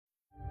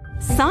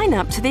Sign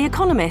up to The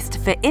Economist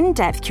for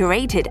in-depth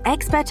curated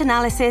expert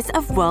analysis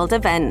of world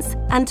events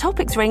and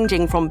topics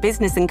ranging from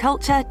business and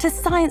culture to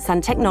science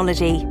and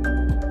technology.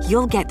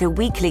 You'll get the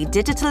weekly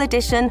digital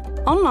edition,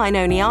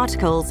 online-only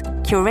articles,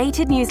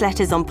 curated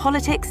newsletters on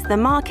politics, the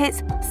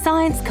markets,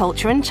 science,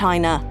 culture and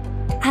China,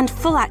 and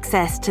full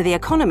access to The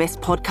Economist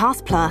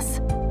Podcast Plus.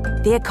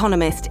 The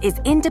Economist is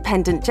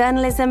independent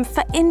journalism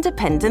for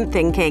independent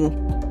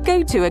thinking.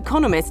 Go to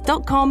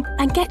economist.com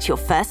and get your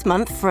first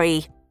month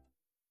free.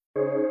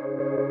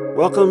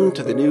 Welcome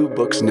to the New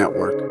Books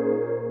Network.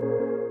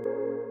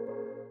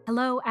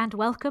 Hello and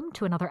welcome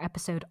to another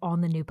episode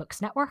on the New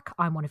Books Network.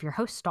 I'm one of your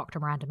hosts, Dr.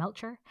 Miranda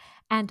Melcher,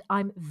 and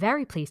I'm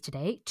very pleased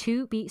today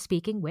to be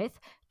speaking with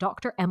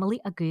Dr. Emily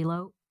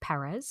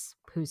Aguiló-Pérez,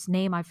 whose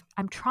name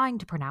I'm trying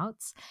to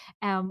pronounce.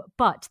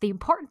 But the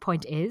important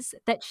point is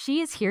that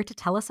she is here to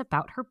tell us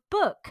about her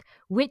book,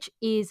 which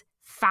is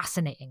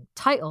fascinating,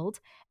 titled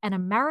An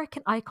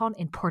American Icon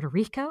in Puerto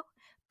Rico,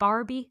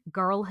 Barbie,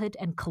 Girlhood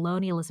and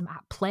Colonialism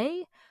at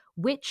Play,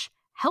 which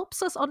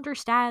helps us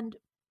understand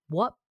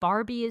what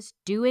Barbie is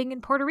doing in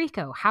Puerto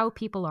Rico, how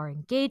people are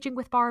engaging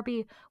with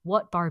Barbie,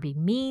 what Barbie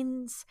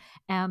means,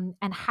 and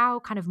how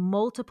kind of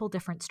multiple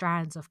different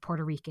strands of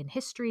Puerto Rican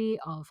history,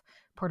 of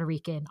Puerto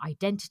Rican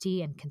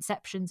identity and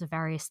conceptions of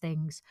various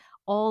things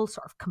all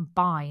sort of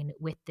combine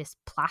with this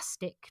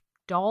plastic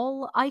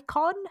doll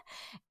icon.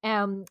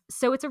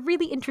 So it's a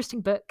really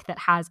interesting book that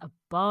has a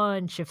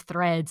bunch of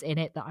threads in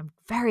it that I'm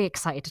very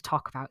excited to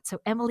talk about.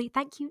 So Emily,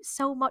 thank you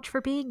so much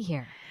for being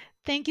here.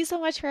 Thank you so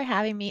much for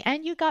having me.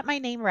 And you got my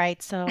name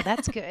right, so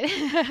that's good.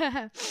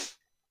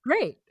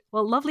 Great.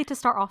 Well, lovely to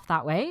start off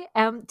that way.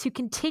 To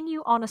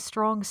continue on a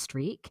strong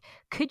streak,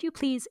 could you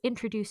please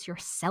introduce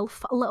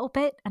yourself a little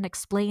bit and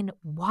explain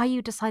why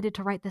you decided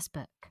to write this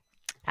book?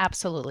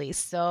 Absolutely.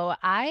 So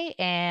I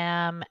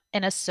am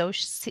an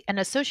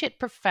associate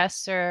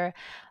professor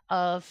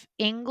of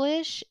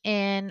English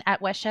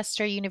at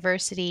Westchester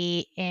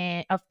University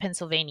of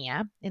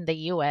Pennsylvania in the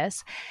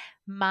U.S.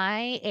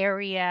 My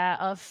area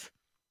of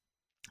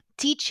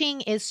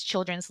teaching is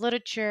children's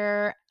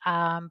literature,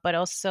 but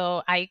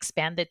also I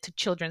expanded to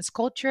children's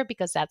culture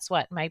because that's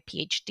what my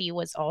PhD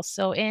was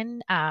also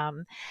in.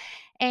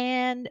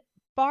 And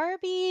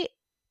Barbie,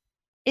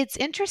 it's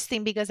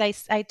interesting because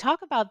I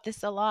talk about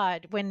this a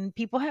lot when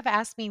people have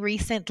asked me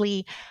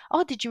recently,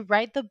 oh, did you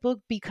write the book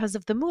because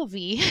of the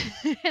movie?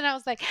 And I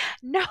was like,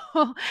 no,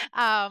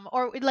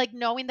 or like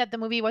knowing that the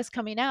movie was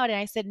coming out. And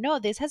I said, no,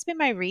 this has been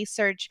my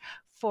research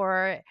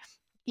for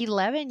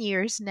 11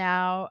 years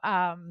now.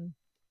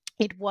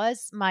 It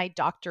was my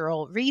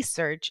doctoral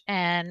research.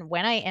 And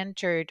when I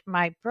entered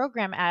my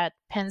program at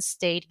Penn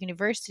State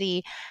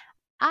University,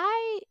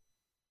 I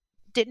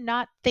did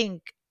not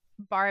think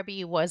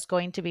Barbie was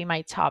going to be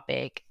my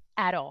topic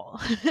at all.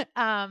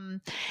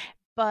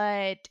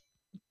 But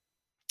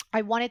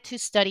I wanted to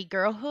study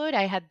girlhood.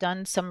 I had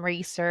done some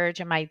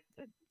research and my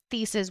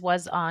thesis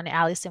was on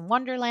Alice in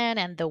Wonderland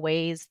and the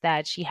ways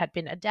that she had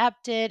been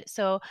adapted.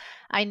 So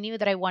I knew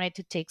that I wanted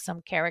to take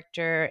some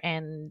character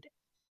and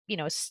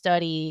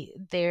study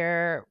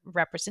their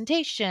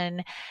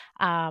representation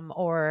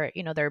or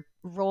their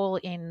role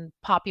in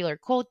popular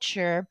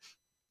culture.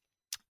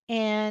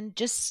 And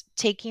just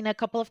taking a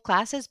couple of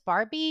classes,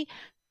 Barbie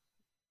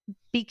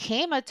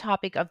became a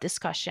topic of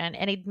discussion,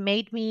 and it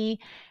made me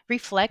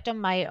reflect on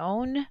my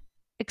own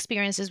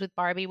experiences with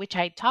Barbie, which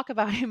I talk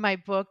about in my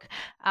book,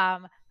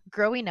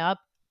 growing up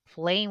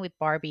playing with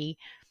Barbie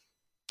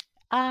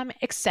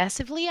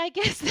excessively, I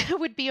guess that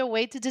would be a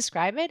way to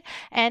describe it,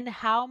 and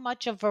how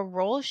much of a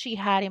role she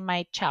had in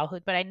my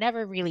childhood. But I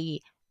never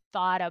really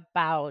thought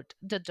about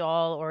the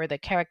doll or the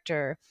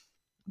character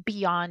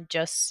beyond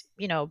just,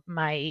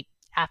 my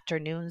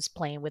afternoons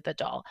playing with the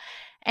doll.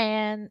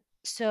 And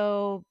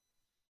so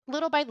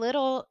little by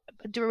little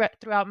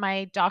throughout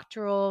my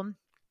doctoral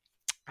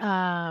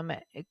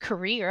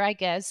career, I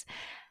guess,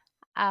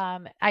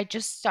 I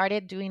just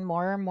started doing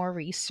more and more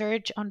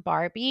research on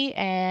Barbie,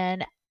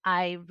 and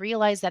I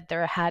realized that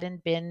there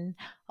hadn't been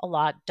a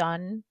lot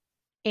done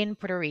in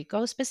Puerto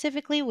Rico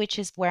specifically, which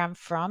is where I'm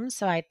from.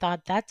 So I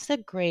thought that's a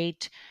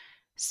great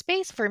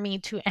space for me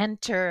to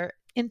enter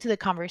into the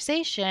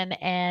conversation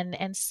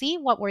and see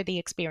what were the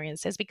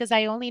experiences, because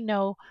I only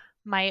know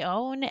my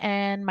own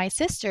and my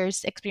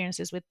sister's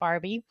experiences with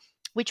Barbie,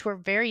 which were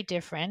very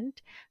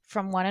different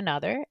from one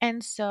another.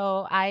 And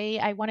so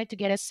I wanted to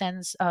get a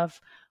sense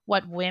of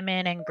what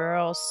women and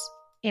girls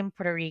in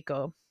Puerto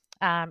Rico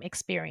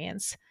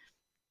experience.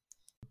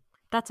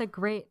 That's a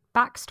great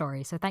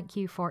backstory. So thank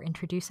you for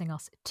introducing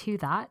us to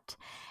that.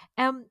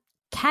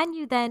 Can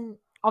you then,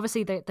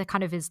 obviously the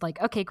kind of is like,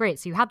 okay, great.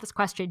 So you had this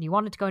question, you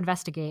wanted to go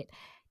investigate.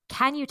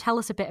 Can you tell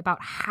us a bit about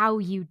how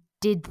you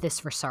did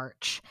this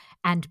research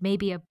and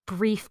maybe a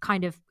brief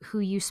kind of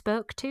who you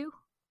spoke to?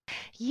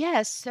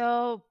 Yes.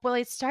 So, well,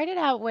 it started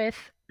out with,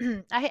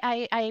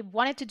 I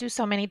wanted to do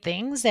so many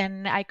things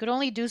and I could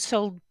only do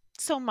so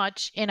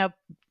much in a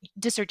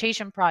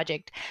dissertation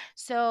project.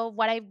 So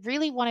what I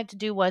really wanted to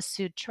do was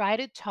to try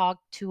to talk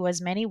to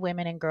as many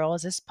women and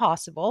girls as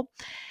possible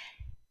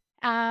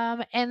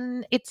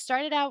And it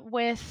started out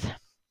with,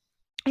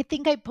 I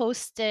think I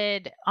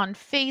posted on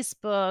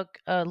Facebook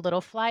a little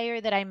flyer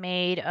that I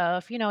made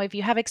of, if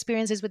you have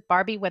experiences with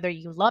Barbie, whether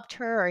you loved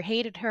her or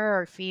hated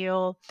her or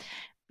feel,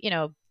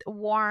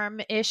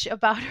 warm-ish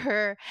about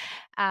her,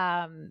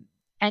 um,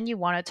 and you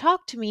want to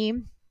talk to me,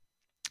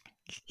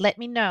 let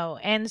me know.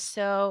 And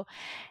so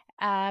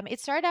it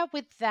started out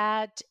with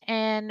that.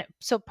 And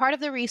so part of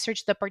the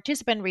research, the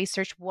participant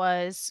research,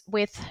 was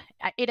it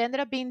ended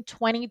up being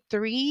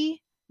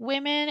 23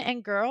 women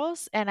and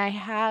girls. And I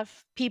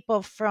have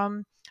people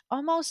from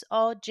almost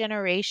all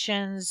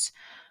generations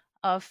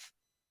of,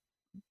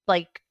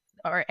 like,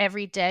 or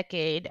every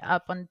decade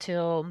up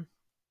until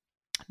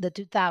the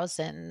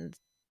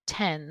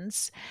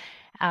 2010s.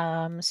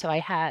 So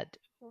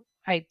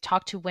I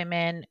talked to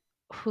women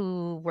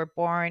who were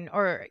born,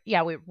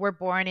 we were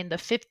born in the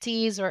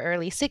 50s or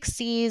early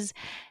 60s,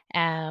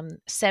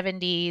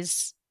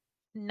 70s,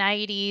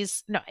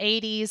 90s, no,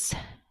 80s,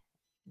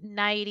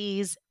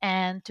 90s,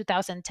 and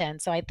 2010.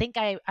 So I think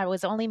I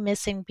was only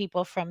missing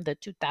people from the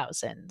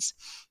 2000s.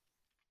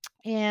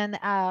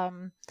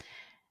 And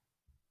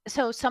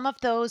so some of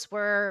those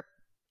were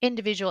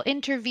individual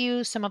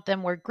interviews, some of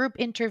them were group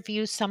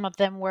interviews, some of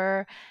them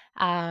were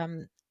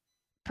um,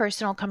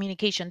 personal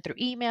communication through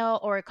email,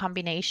 or a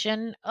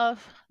combination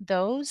of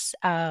those,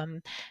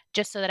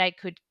 just so that I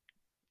could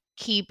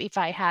keep, if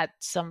I had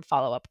some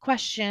follow-up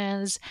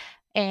questions.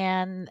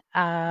 And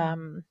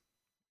and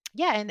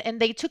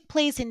they took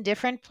place in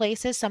different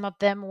places. Some of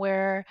them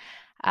were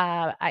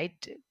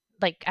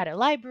like at a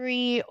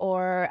library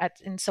or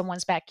in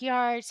someone's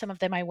backyard. Some of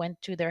them I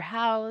went to their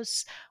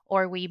house,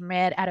 or we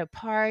met at a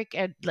park.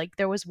 And like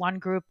there was one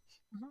group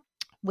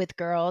with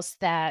girls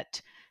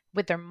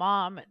with their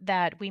mom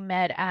that we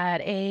met at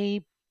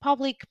a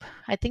public,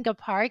 I think a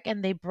park,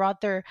 and they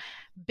brought their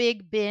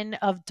big bin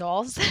of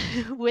dolls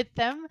with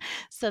them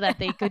so that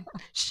they could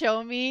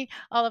show me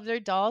all of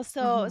their dolls.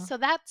 So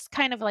that's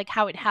kind of like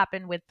how it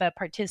happened with the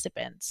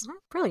participants.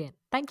 Brilliant.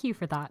 Thank you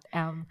for that.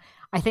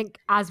 I think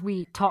as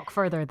we talk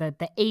further,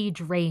 the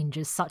age range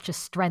is such a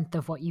strength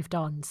of what you've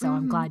done. So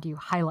I'm glad you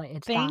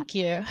highlighted Thank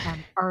you.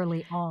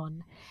 Early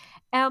on.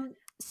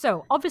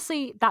 So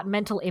obviously that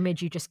mental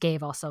image you just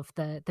gave us of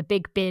the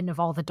big bin of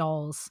all the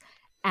dolls,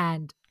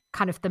 and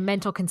kind of the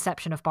mental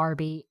conception of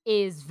Barbie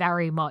is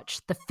very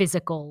much the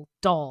physical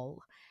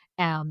doll.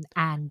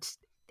 And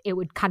it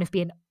would kind of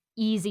be an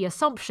easy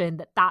assumption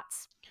that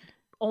that's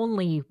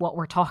only what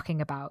we're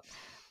talking about.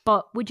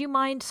 But would you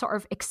mind sort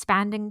of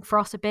expanding for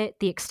us a bit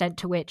the extent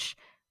to which,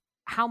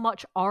 how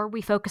much are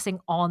we focusing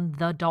on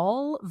the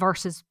doll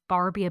versus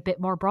Barbie a bit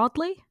more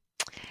broadly?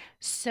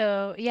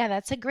 So, yeah,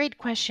 that's a great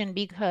question,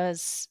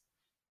 because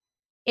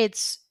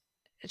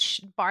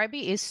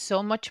Barbie is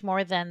so much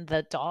more than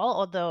the doll,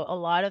 although a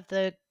lot of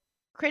the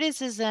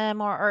criticism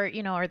or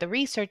the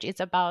research is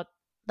about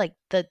like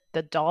the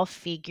doll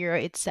figure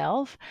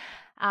itself.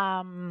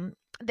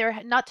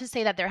 Not to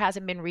say that there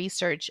hasn't been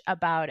research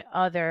about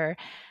other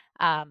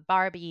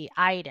Barbie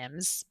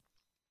items,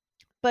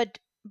 but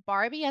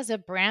Barbie as a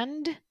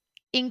brand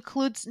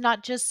includes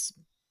not just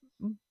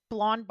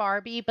blonde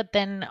Barbie, but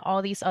then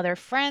all these other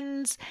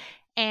friends.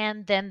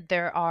 And then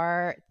there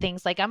are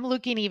things like, I'm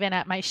looking even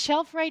at my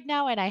shelf right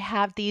now, and I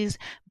have these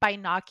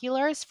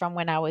binoculars from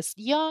when I was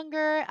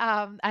younger.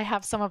 I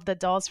have some of the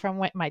dolls from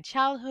my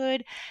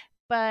childhood,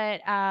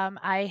 but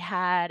I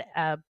had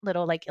a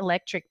little like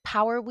electric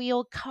Power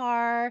Wheel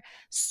car.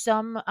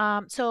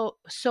 So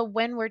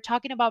when we're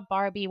talking about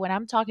Barbie, when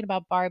I'm talking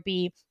about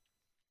Barbie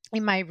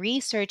in my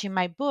research, in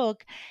my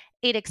book,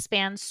 it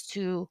expands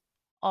to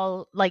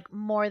all, like,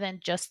 more than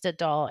just a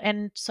doll.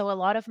 And so a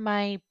lot of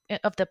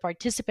the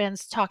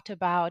participants talked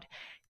about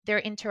their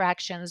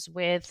interactions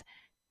with,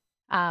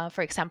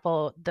 for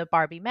example, the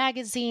Barbie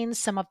magazine.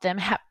 Some of them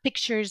have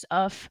pictures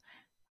of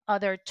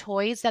other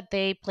toys that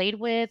they played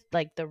with,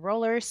 like the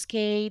roller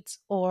skates,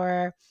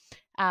 or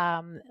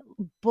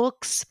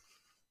books.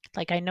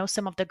 Like I know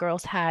some of the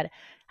girls had,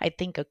 I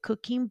think, a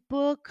cooking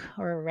book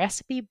or a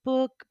recipe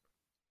book.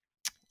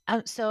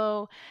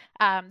 The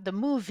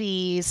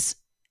movies,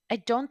 I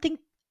don't think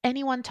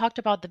anyone talked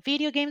about the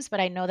video games, but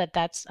I know that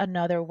that's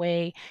another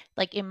way.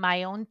 Like in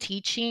my own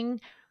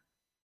teaching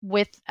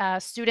with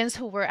students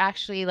who were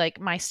actually like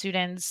my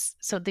students,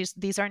 so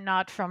these are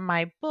not from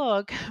my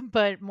book,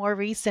 but more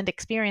recent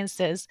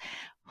experiences,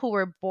 who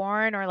were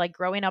born or like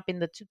growing up in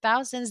the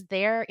 2000s,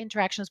 their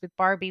interactions with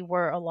Barbie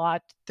were a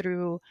lot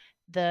through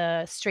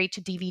the straight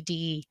to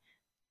DVD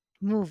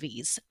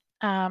movies.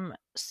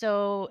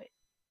 So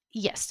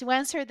yes, to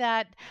answer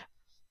that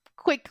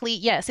quickly,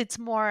 yes, it's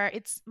more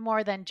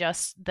than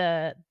just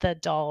the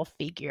doll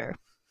figure.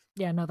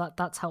 Yeah, no,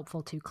 that's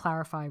helpful to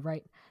clarify,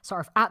 right?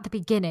 Sort of at the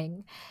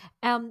beginning,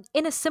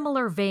 in a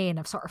similar vein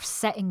of sort of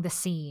setting the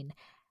scene,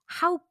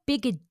 how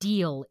big a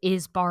deal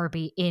is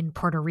Barbie in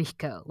Puerto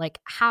Rico? Like,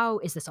 how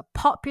is this a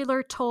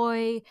popular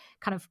toy?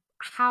 Kind of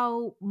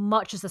how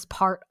much is this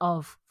part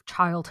of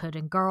childhood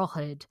and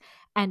girlhood?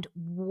 And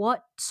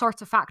what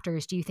sorts of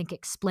factors do you think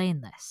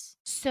explain this?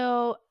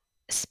 So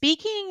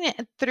speaking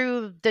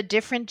through the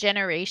different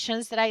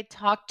generations that I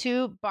talked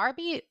to,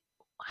 Barbie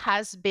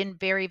has been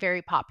very,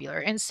 very popular.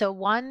 And so,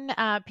 one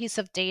piece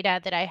of data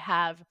that I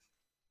have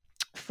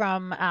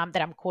from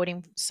that I'm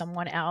quoting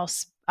someone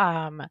else,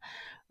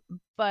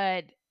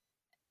 but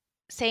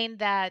saying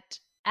that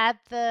at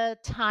the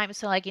time,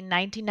 so like in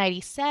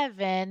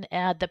 1997,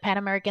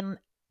 the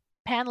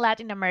Pan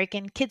Latin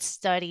American Kids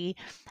Study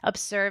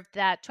observed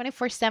that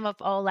 24%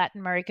 of all Latin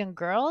American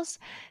girls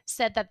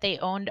said that they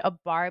owned a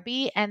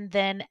Barbie. And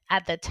then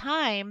at the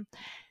time,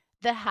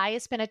 the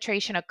highest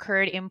penetration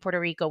occurred in Puerto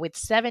Rico with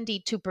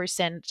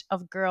 72%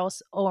 of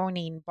girls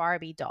owning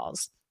Barbie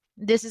dolls.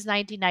 This is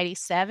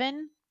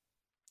 1997.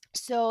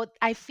 So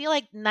I feel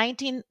like the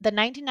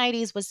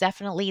 1990s was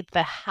definitely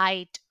the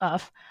height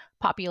of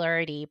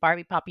popularity,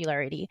 Barbie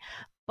popularity.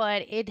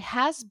 But it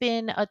has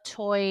been a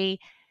toy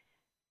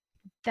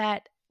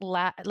that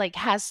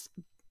has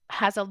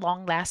a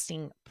long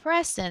lasting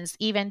presence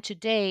even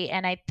today.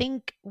 And I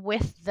think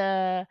with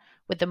the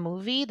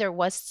movie there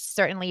was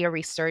certainly a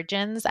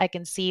resurgence. I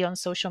can see on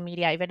social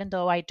media, even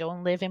though I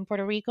don't live in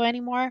Puerto Rico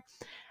anymore,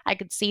 I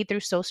could see through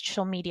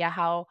social media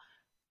how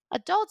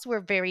adults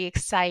were very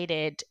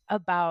excited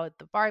about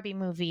the Barbie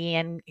movie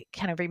and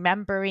kind of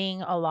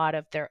remembering a lot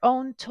of their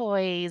own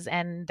toys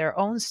and their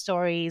own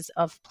stories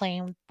of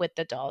playing with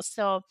the dolls.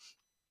 So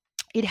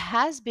it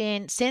has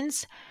been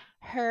since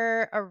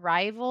her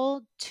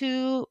arrival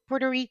to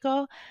Puerto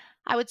Rico,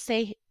 I would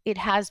say it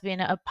has been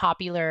a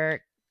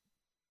popular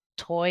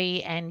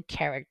toy and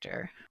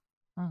character.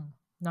 Mm.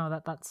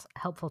 No, that's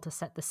helpful to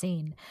set the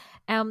scene.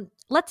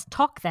 Let's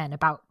talk then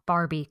about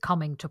Barbie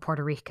coming to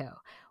Puerto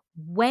Rico.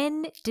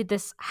 When did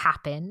this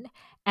happen,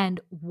 and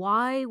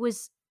why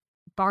was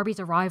Barbie's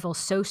arrival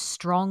so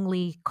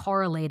strongly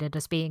correlated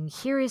as being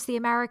here is the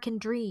American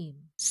dream?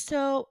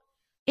 So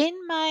in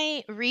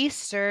my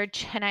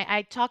research, and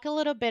I talk a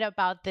little bit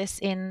about this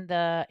in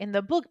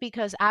the book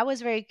because I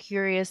was very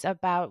curious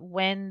about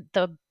when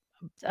the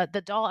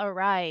doll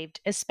arrived,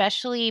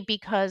 especially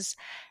because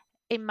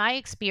in my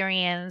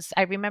experience,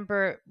 I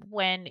remember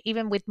when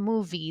even with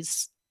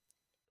movies,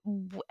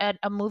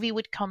 a movie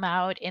would come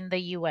out in the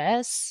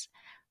US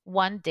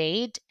one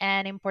date,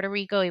 and in Puerto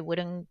Rico it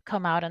wouldn't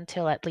come out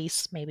until at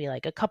least maybe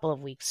like a couple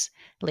of weeks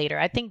later.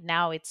 I think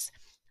now it's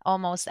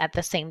almost at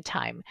the same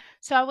time.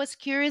 So I was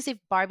curious if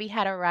Barbie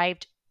had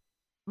arrived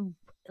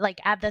like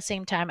at the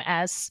same time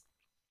as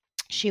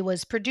she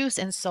was produced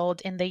and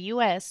sold in the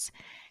US.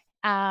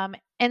 And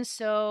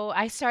so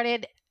I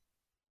started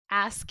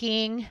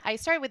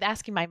with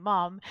asking my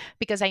mom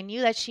because I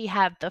knew that she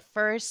had the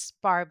first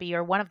Barbie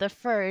or one of the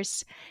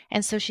first.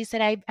 And so she said,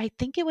 I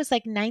think it was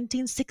like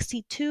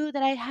 1962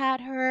 that I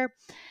had her.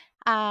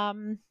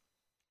 Um,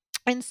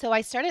 and so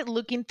I started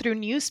looking through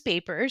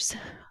newspapers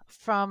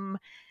from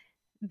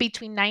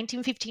between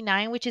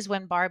 1959, which is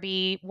when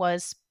Barbie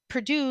was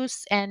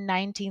produced, and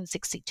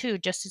 1962,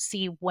 just to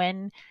see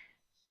when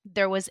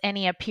there was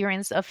any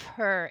appearance of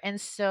her. And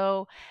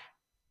so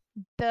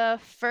the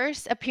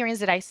first appearance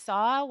that I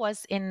saw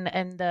was in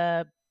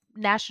the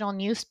national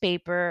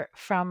newspaper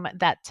from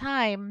that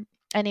time,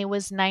 and it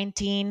was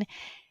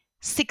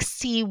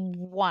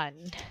 1961.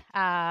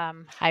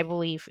 I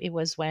believe it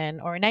was or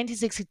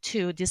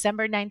 1962,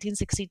 December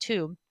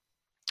 1962,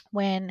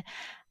 when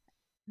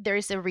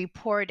there's a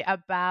report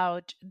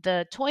about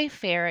the toy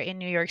fair in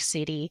New York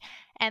City.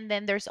 And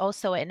then there's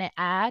also an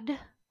ad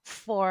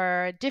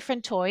for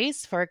different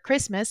toys for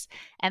Christmas.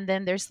 And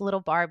then there's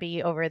little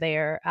Barbie over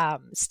there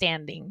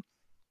standing.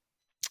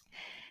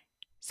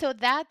 So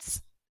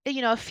that's,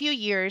 a few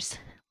years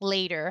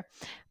later.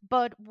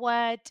 But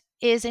what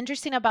is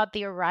interesting about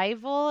the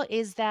arrival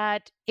is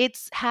that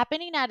it's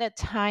happening at a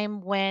time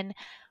when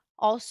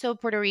also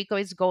Puerto Rico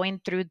is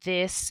going through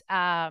this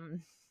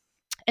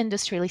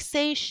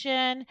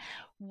industrialization,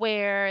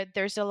 where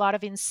there's a lot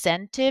of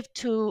incentive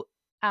to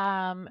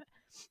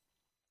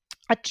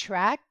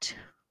attract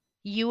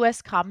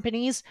US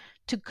companies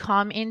to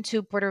come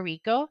into Puerto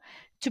Rico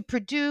to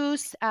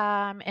produce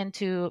and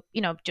to,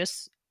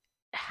 just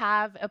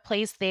have a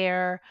place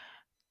there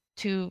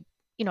to,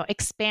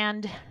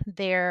 expand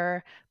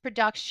their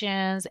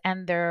productions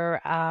and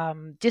their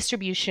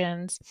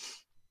distributions.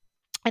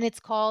 And it's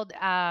called,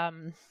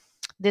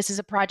 this is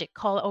a project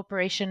called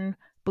Operation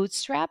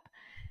Bootstrap.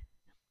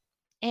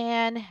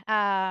 And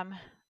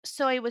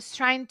so it was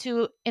trying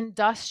to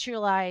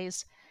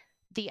industrialize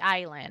the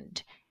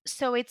island.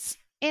 So it's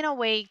in a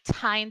way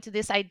tying to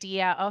this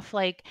idea of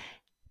like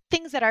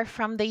things that are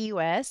from the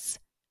US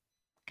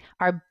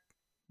are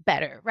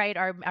better, right?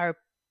 Are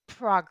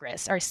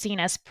progress, are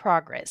seen as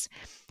progress.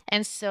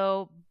 And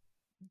so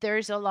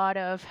there's a lot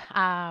of,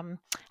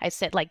 I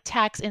said, like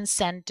tax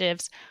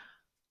incentives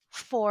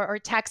or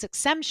tax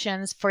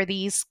exemptions for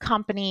these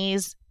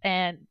companies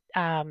and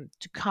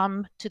to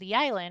come to the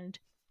island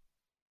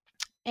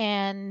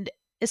and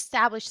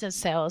establish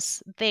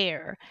themselves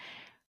there.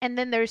 And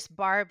then there's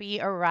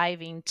Barbie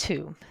arriving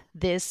too,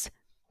 this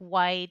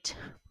white,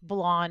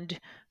 blonde,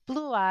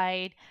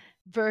 blue-eyed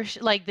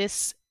version, like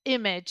this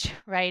image,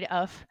 right,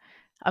 of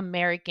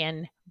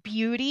American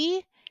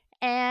beauty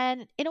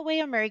and in a way,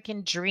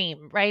 American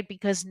dream, right?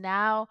 Because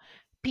now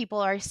people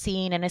are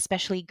seeing, and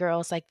especially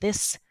girls, like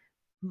this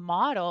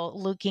model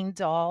looking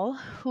doll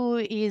who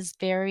is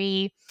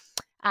very,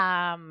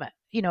 um,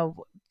 you know,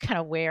 kind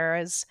of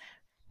wears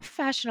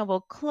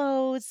fashionable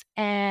clothes,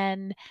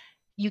 and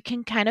you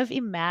can kind of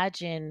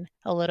imagine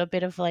a little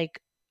bit of like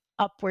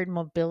upward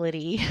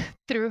mobility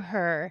through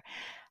her.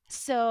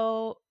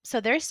 So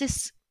there's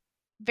this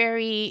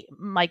very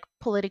like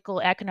political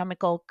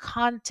economical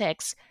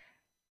context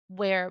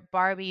where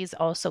Barbie is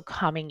also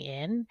coming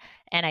in,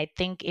 and I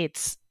think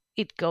it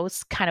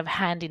goes kind of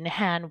hand in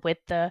hand with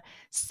the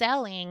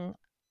selling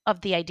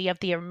of the idea of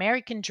the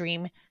American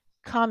dream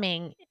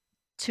coming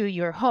to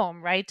your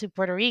home, right, to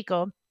Puerto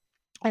Rico,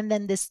 and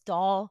then this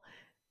doll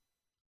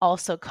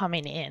also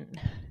coming in.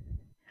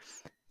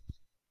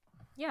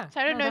 Yeah,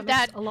 So I don't no, know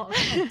that if makes that a lot of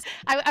sense.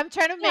 I'm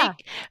trying to Yeah,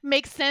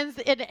 make sense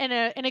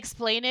and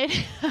explain it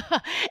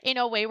in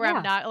a way where I'm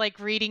yeah. not like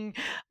reading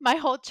my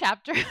whole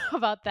chapter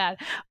about that.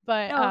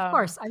 But No, of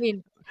course. I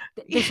mean,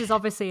 this is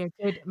obviously a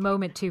good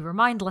moment to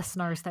remind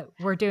listeners that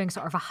we're doing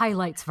sort of a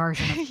highlights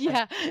version of this.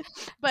 yeah.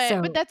 But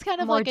So that's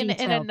kind of more like in a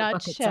detail, the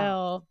book itself.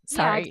 nutshell. Yeah,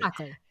 Sorry.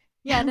 exactly.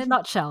 Yeah, in a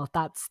nutshell,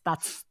 that's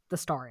the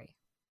story.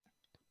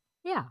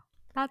 Yeah,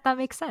 that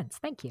makes sense.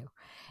 Thank you.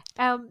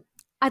 Um,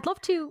 I'd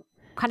love to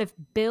kind of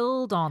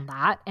build on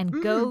that and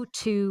Mhm. go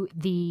to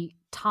the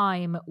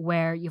time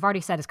where you've already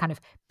said is kind of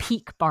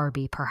peak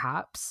Barbie,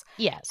 perhaps.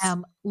 Yes.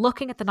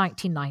 Looking at the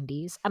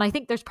 1990s, and I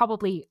think there's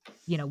probably,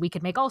 we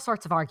could make all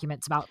sorts of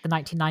arguments about the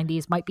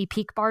 1990s might be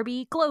peak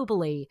Barbie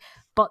globally,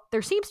 but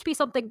there seems to be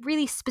something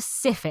really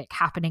specific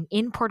happening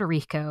in Puerto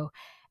Rico,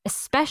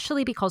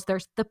 especially because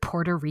there's the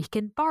Puerto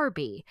Rican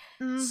Barbie.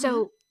 Mhm.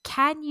 So,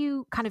 can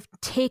you kind of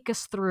take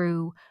us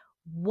through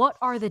what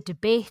are the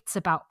debates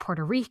about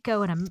Puerto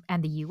Rico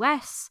and the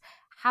US?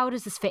 How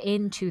does this fit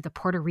into the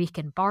Puerto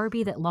Rican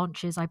Barbie that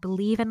launches, I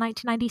believe, in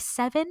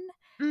 1997?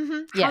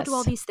 Mhm. How do all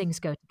Yes. these things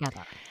go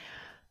together?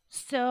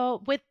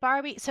 So with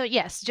Barbie, so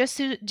yes, just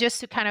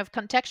to kind of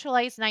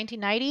contextualize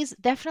 1990s,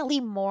 definitely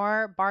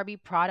more Barbie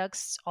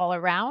products all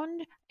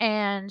around.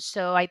 And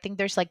so I think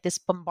there's like this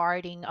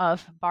bombarding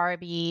of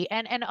Barbie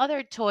and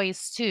other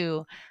toys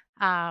too,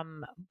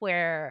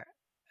 where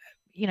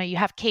you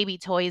have KB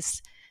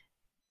Toys,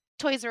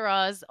 Toys R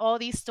Us, all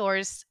these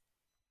stores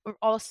are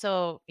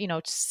also,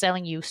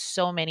 selling you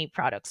so many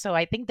products. So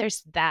I think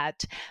there's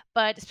that.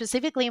 But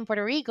specifically in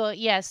Puerto Rico,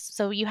 yes.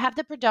 So you have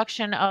the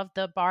production of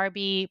the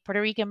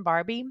Puerto Rican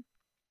Barbie,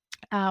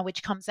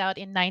 which comes out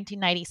in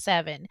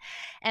 1997.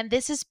 And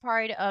this is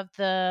part of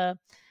the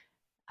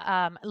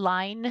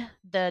line,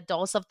 the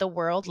Dolls of the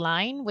World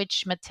line,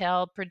 which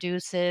Mattel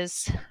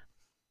produces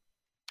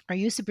or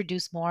used to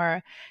produce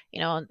more,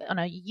 on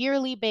a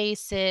yearly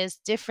basis,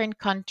 different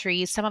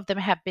countries. Some of them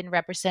have been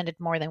represented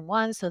more than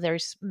once. So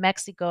there's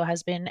Mexico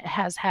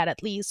has had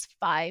at least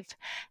 5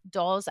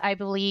 dolls, I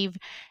believe.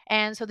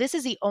 And so this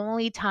is the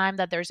only time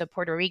that there's a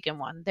Puerto Rican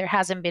one. There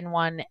hasn't been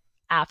one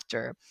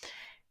after.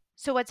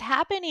 So what's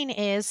happening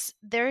is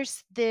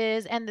there's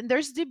this, and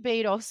there's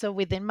debate also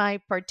within my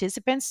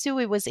participants too.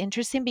 It was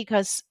interesting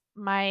because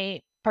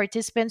my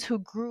participants who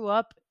grew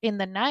up in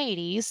the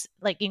 90s,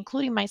 like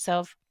including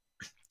myself,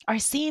 are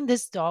seeing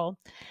this doll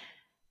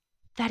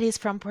that is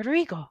from Puerto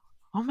Rico.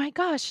 Oh my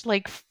gosh,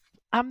 like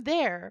I'm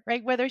there,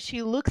 right? Whether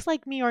she looks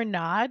like me or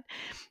not,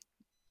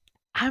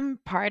 I'm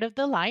part of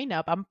the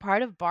lineup. I'm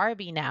part of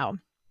Barbie now.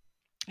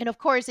 And of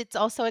course, it's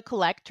also a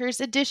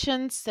collector's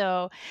edition.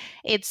 So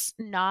it's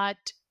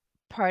not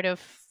part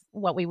of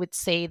what we would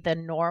say the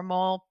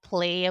normal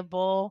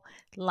playable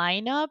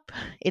lineup.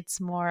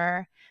 It's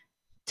more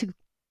to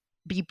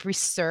be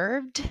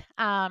preserved.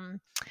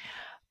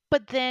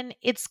 But then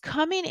it's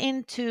coming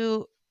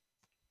into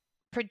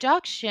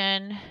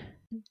production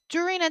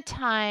during a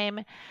time,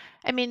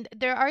 I mean,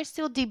 there are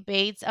still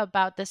debates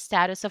about the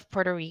status of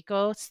Puerto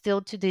Rico still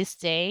to this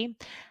day.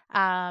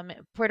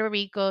 Puerto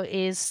Rico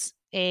is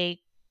a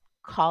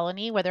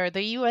colony, whether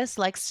the US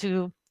likes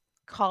to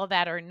call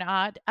that or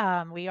not.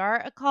 We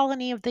are a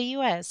colony of the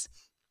US.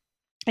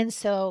 And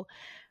so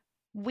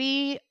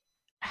we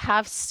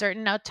have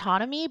certain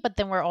autonomy, but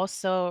then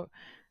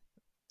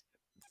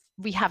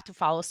we have to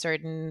follow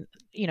certain,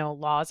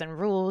 laws and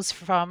rules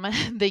from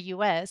the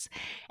US.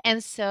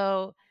 And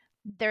so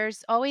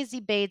there's always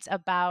debates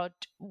about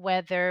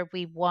whether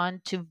we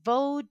want to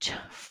vote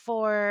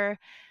for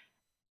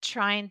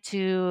trying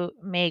to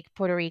make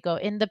Puerto Rico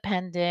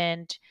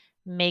independent,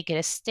 make it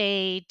a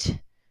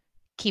state,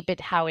 keep it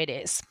how it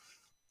is.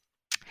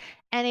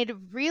 And it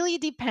really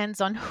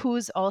depends on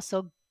who's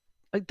also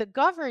the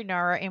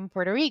governor in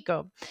Puerto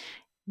Rico.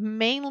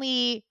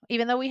 Mainly,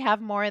 even though we have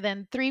more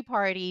than 3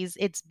 parties,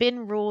 it's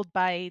been ruled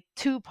by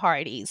 2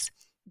 parties,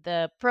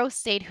 the pro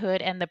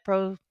statehood and the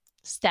pro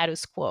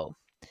status quo.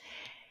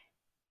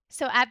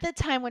 So at the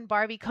time when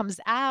Barbie comes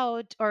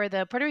out, or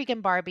the Puerto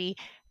Rican Barbie,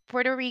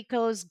 Puerto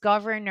Rico's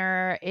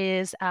governor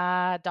is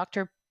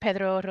Dr.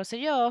 Pedro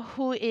Rosselló,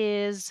 who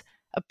is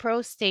a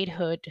pro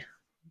statehood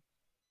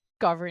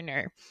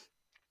governor.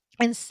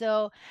 And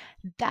so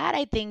that,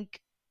 I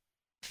think,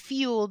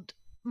 fueled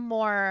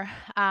more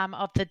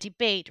of the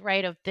debate,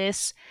 right, of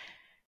this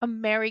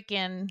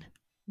American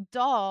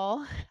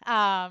doll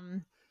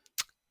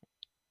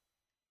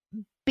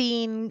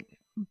being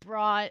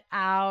brought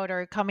out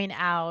or coming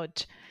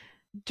out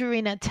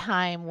during a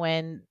time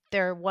when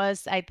there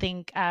was, I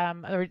think,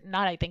 or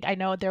not, I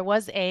know there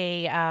was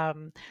a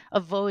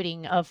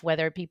voting of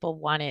whether people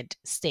wanted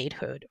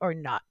statehood or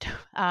not.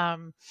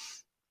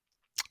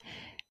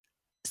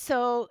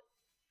 So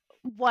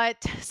what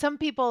some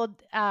people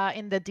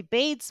in the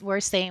debates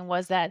were saying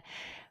was that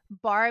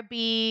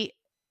Barbie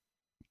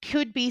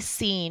could be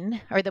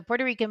seen, or the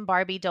Puerto Rican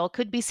Barbie doll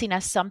could be seen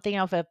as something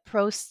of a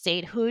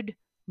pro-statehood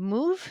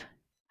move.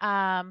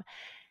 Um,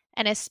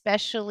 and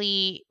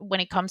especially when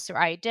it comes to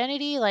our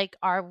identity, like,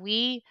 are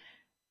we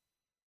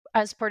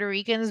as Puerto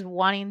Ricans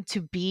wanting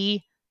to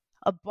be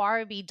a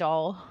Barbie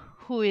doll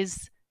who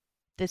is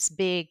this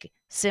big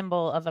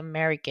symbol of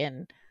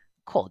American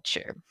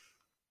culture?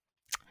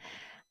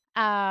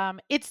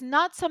 It's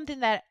not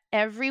something that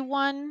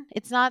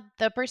it's not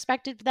the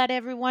perspective that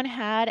everyone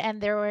had.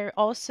 And there were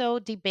also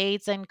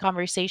debates and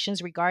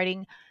conversations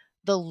regarding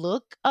the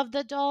look of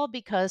the doll,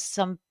 because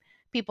some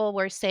people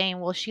were saying,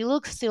 well, she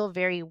looks still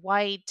very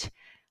white,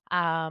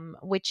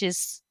 which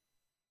is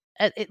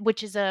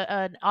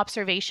an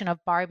observation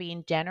of Barbie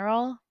in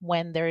general.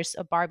 When there's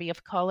a Barbie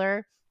of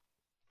color,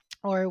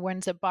 or when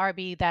it's a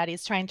Barbie that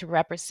is trying to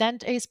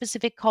represent a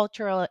specific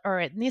culture or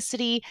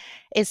ethnicity,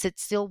 is it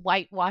still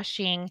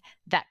whitewashing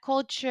that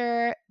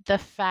culture? The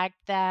fact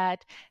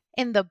that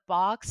in the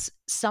box,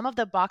 some of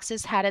the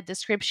boxes had a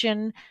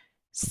description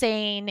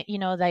saying,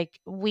 like,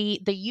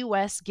 the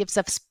US gives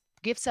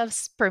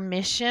us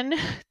permission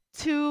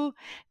to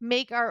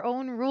make our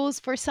own rules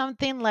for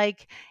something.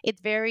 Like, it's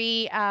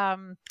very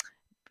kind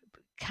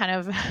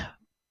of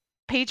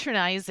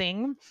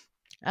patronizing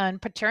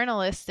and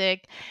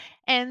paternalistic.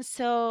 And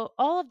so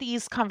all of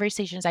these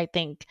conversations, I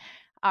think,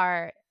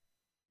 are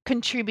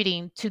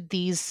contributing to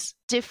these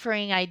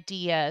differing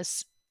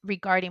ideas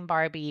regarding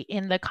Barbie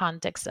in the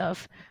context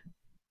of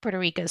Puerto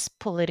Rico's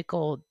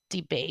political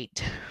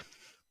debate.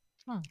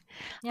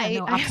 Yeah,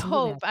 no, I absolutely.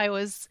 hope I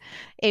was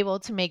able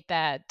to make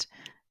that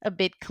a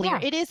bit clear.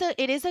 Yeah.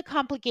 It is a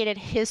complicated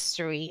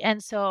history.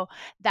 And so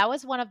that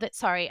was one of the,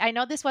 sorry, I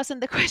know this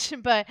wasn't the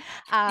question, but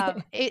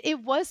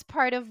it was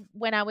part of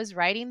when I was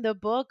writing the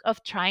book,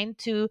 of trying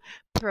to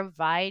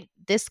provide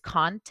this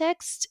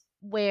context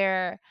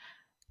where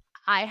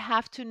I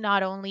have to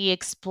not only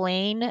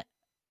explain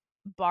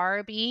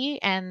Barbie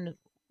and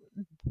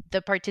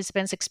the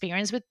participants'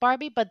 experience with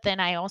Barbie, but then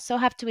I also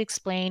have to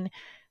explain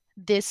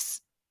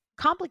this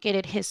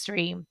complicated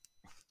history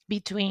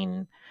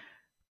between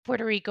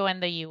Puerto Rico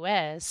and the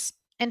US,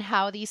 and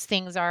how these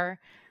things are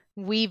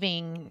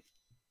weaving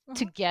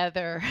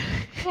together.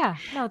 Yeah,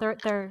 no,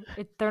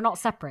 they're not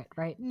separate,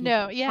 right?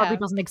 No, Barbie yeah.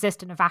 doesn't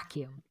exist in a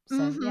vacuum.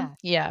 So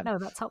Yeah. no,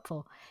 that's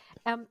helpful.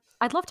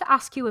 I'd love to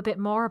ask you a bit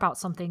more about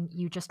something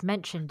you just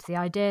mentioned, the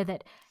idea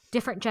that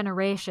different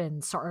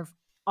generations sort of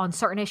on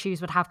certain issues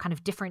would have kind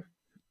of different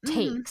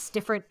takes,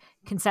 different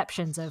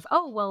conceptions of,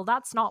 oh, well,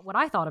 that's not what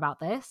I thought about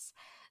this.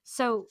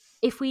 So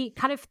if we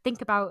kind of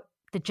think about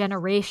the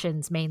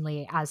generations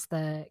mainly as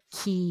the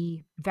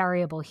key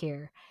variable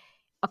here,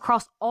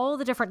 across all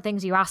the different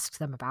things you asked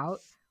them about,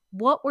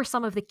 what were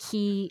some of the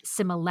key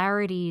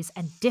similarities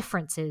and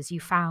differences you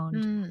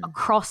found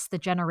across the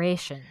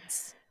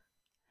generations?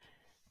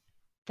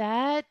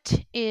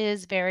 That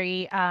is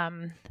very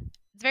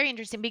it's very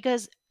interesting,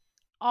 because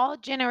all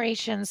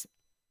generations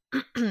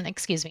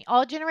excuse me,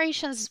 all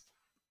generations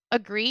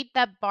agreed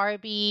that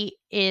Barbie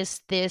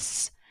is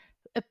this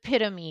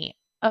epitome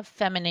of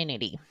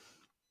femininity.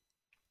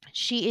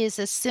 She is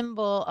a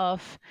symbol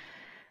of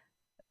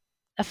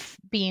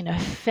being a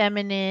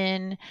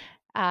feminine,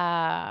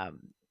 kind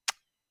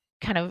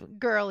of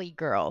girly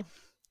girl.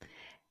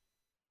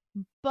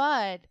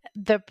 But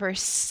the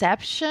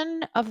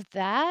perception of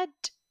that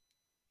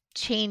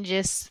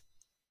changes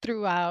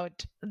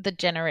throughout the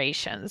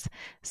generations.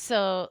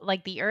 So,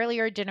 like, the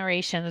earlier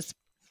generations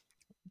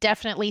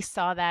definitely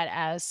saw that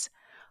as,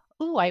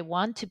 "Ooh, I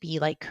want to be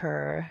like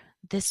her.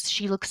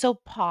 She looks so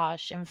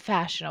posh and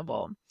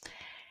fashionable."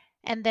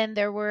 And then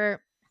there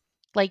were,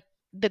 like,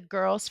 the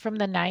girls from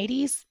the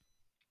 90s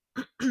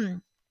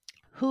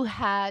who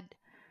had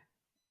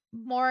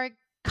more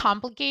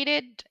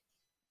complicated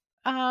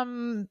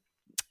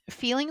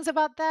feelings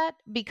about that,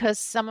 because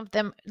some of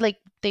them,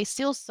 like, they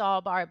still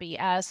saw Barbie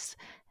as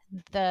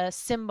the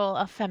symbol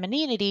of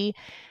femininity,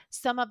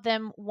 some of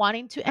them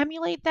wanting to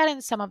emulate that,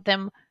 and some of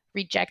them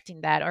rejecting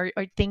that, or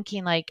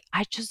thinking, like,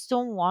 I just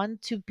don't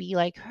want to be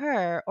like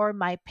her, or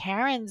my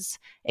parents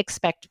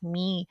expect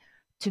me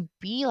to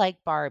be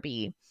like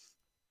Barbie,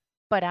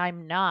 but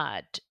I'm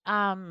not.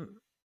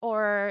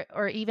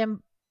 Or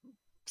even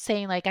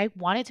saying, like, I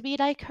wanted to be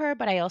like her,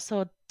 but I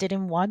also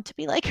didn't want to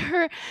be like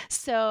her.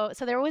 So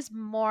there was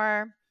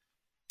more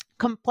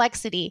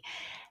complexity.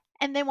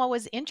 And then what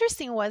was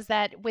interesting was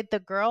that with the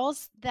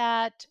girls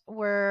that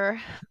were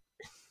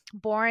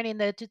born in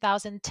the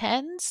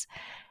 2010s,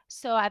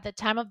 so at the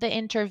time of the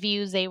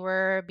interviews, they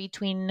were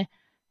between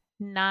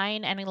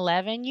 9 and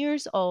 11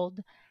 years old,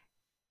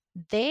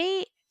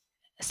 they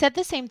said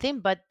the same thing,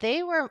 but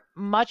they were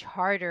much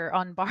harder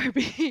on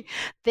Barbie.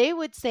 They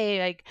would say,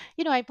 like,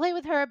 I play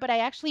with her, but I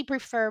actually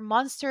prefer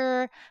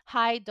Monster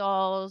High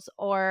dolls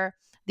or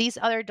these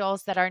other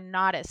dolls that are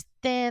not as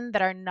thin,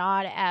 that are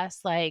not as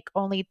like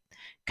only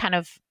kind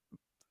of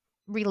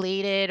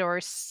related or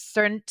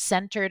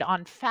centered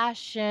on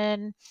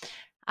fashion.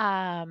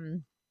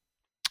 Um,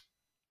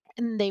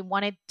 and they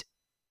wanted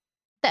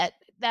that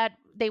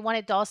they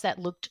wanted dolls that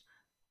looked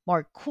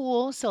more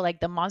cool. So like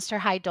the Monster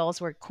High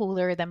dolls were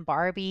cooler than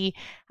Barbie.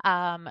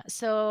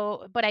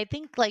 But I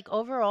think like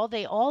overall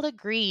they all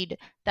agreed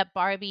that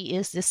Barbie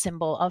is the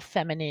symbol of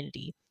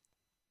femininity,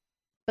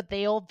 but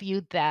they all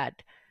viewed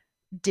that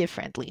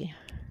differently.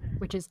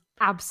 Which is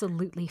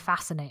absolutely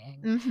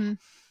fascinating. Mm-hmm.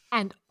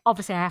 And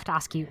obviously I have to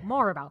ask you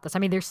more about this. I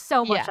mean, there's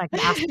so much Yeah. I could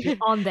ask you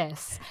on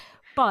this.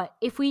 But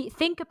if we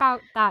think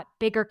about that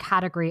bigger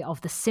category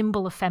of the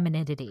symbol of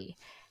femininity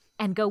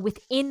and go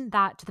within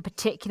that to the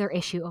particular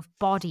issue of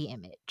body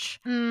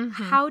image,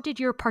 how did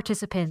your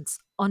participants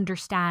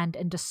understand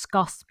and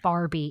discuss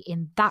Barbie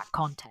in that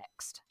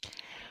context?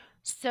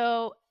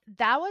 So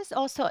that was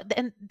also,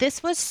 and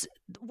this was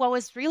what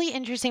was really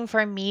interesting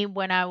for me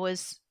when I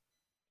was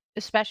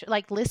especially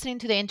like listening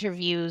to the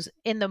interviews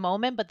in the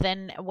moment, but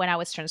then when I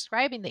was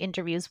transcribing the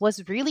interviews,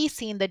 was really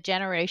seeing the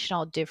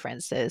generational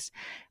differences.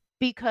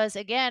 Because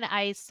again,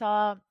 I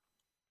saw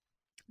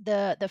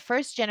the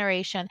first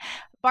generation,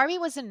 Barbie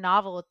was a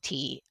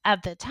novelty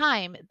at the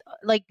time.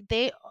 Like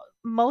they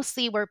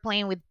mostly were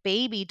playing with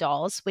baby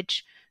dolls,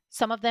 which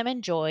some of them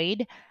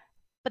enjoyed,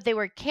 but they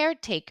were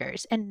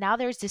caretakers. And now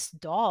there's this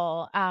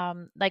doll.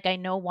 Like I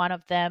know one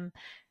of them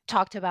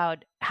talked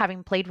about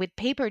having played with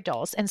paper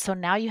dolls, and so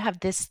now you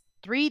have this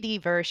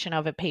 3D version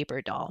of a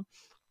paper doll.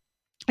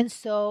 And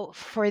so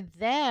for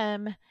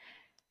them,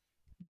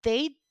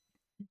 they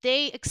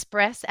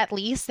expressed at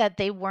least that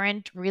they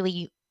weren't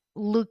really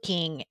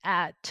looking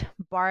at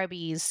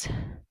Barbie's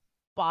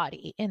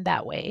body in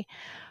that way.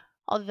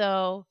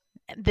 Although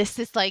this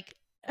is like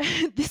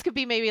this could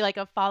be maybe like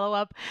a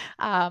follow-up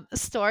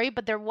story,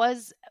 but there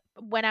was,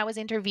 when I was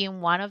interviewing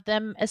one of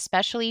them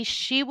especially,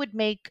 she would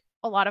make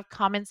a lot of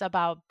comments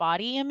about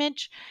body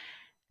image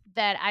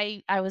that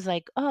I was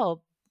like,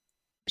 oh,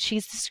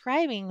 she's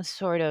describing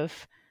sort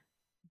of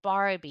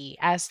Barbie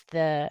as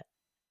the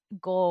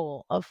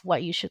goal of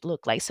what you should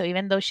look like. So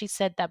even though she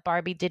said that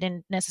Barbie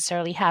didn't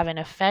necessarily have an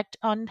effect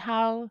on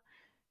how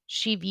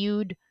she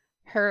viewed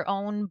her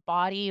own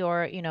body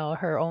or,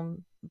 her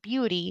own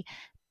beauty,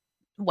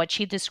 what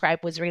she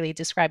described was really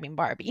describing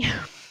Barbie.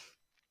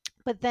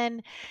 But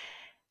then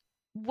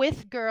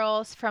with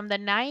girls from the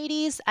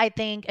 90s, I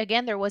think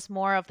again there was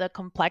more of the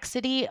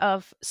complexity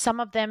of some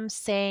of them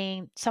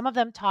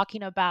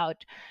talking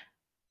about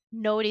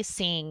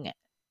noticing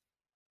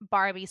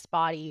Barbie's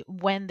body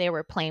when they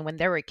were playing, when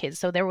they were kids.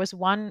 So there was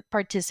one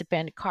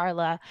participant,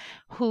 Carla,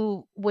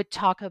 who would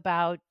talk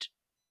about,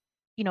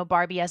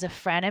 Barbie as a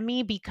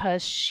frenemy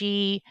because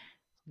she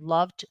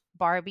loved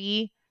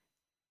Barbie.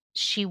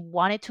 She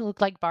wanted to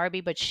look like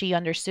Barbie, but she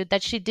understood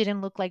that she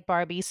didn't look like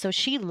Barbie. So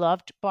she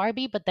loved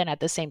Barbie, but then at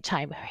the same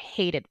time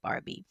hated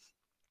Barbie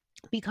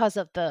because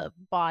of the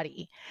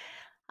body.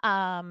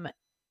 And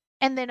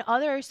then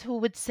others who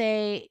would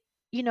say,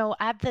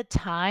 at the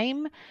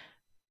time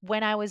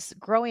when I was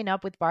growing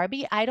up with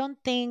Barbie, I don't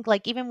think,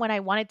 like, even when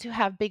I wanted to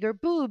have bigger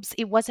boobs,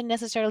 it wasn't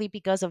necessarily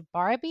because of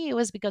Barbie. It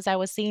was because I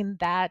was seeing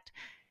that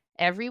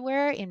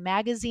everywhere in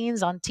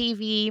magazines, on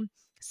TV.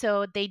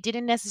 So they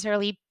didn't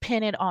necessarily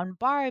pin it on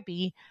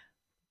Barbie.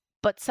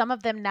 But some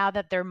of them, now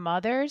that they're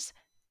mothers,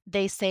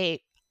 they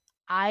say,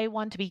 I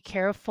want to be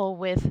careful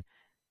with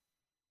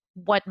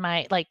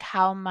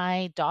how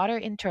my daughter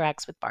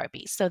interacts with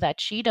Barbie so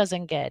that she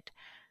doesn't get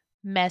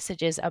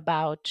messages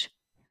about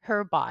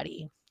her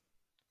body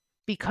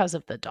because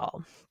of the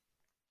doll.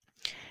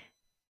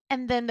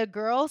 And then the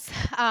girls,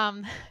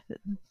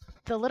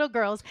 the little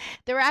girls,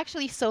 they were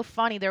actually so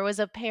funny. There was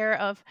a pair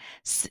of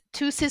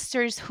two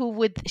sisters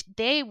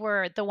they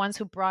were the ones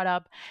who brought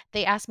up,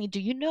 they asked me, do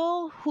you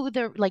know who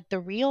the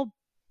real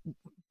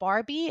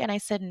Barbie? And I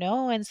said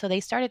no. And so they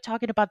started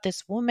talking about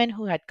this woman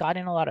who had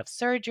gotten a lot of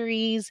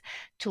surgeries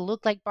to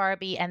look like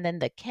Barbie, and then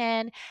the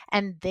Ken.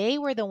 And they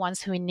were the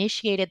ones who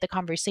initiated the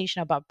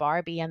conversation about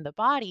Barbie and the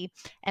body.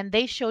 And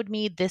they showed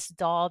me this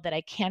doll that I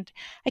can't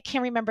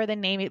remember the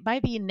name. It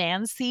might be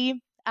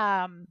Nancy.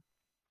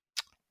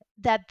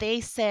 That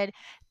they said,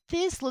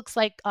 this looks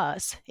like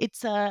us.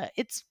 It's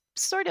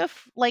sort of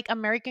like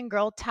American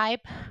Girl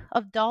type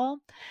of doll.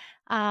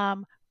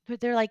 But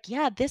they're like,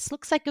 yeah, this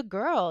looks like a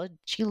girl.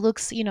 She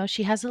looks,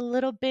 she has a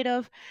little bit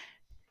of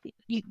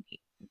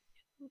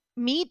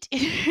meat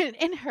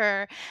in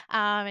her,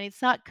 and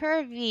it's not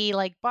curvy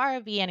like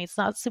Barbie, and it's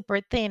not super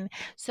thin.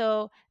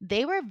 So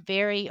they were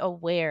very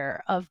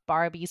aware of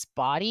Barbie's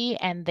body,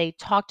 and they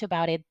talked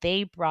about it.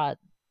 They brought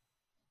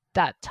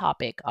that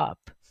topic up.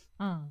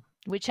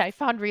 Which I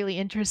found really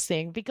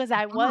interesting because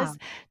I was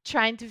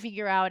trying to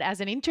figure out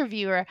as an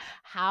interviewer,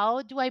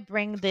 how do I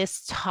bring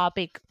this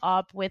topic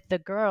up with the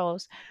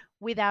girls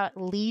without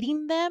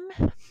leading them.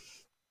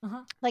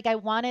 Like, I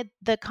wanted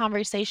the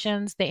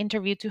conversations, the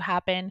interview to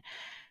happen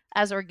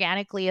as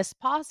organically as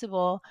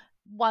possible,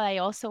 while I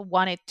also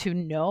wanted to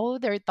know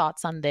their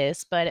thoughts on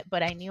this, but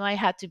I knew I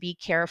had to be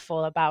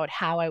careful about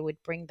how I would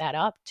bring that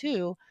up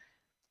too.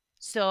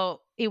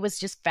 So it was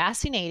just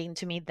fascinating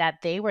to me that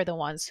they were the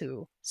ones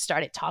who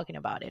started talking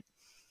about it.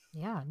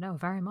 Yeah, no,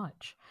 very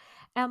much.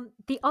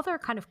 The other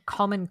kind of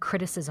common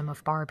criticism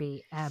of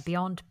Barbie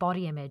beyond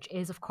body image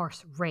is, of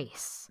course,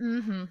 race.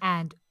 Mm-hmm.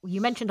 And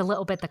you mentioned a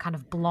little bit the kind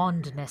of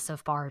blondness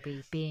of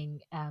Barbie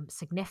being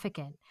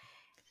significant.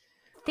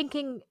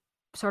 Thinking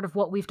sort of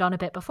what we've done a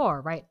bit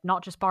before, right?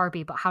 Not just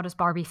Barbie, but how does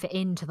Barbie fit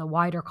into the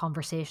wider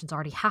conversations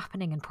already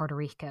happening in Puerto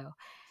Rico?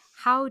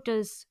 How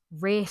does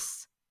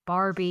race,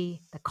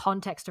 Barbie, the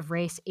context of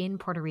race in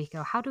Puerto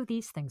Rico, how do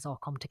these things all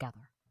come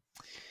together?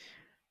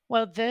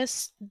 Well,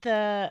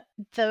 the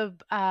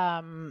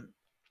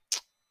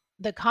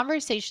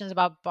conversations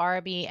about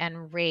Barbie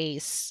and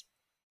race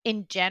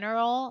in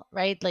general,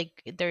 right?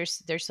 Like,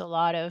 there's a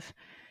lot of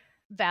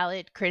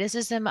valid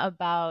criticism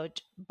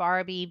about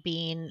Barbie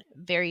being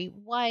very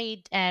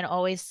white, and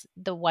always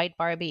the white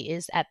Barbie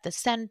is at the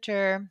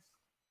center.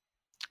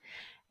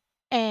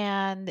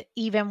 And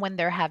even when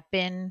there have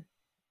been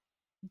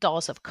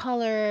dolls of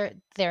color,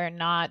 they're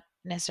not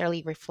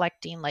necessarily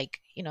reflecting,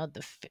 like,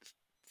 the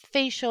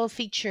facial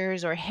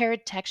features or hair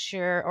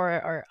texture,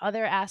 or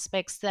other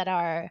aspects that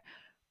are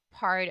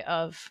part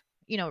of,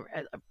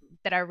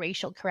 that are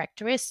racial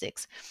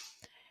characteristics.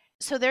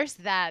 So there's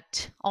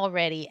that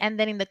already. And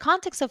then in the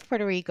context of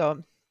Puerto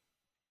Rico,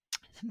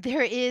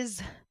 there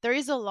is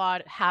a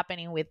lot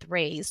happening with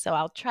race. So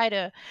I'll try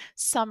to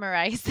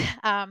summarize.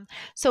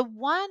 So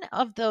one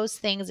of those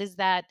things is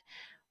that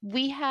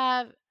we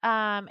have,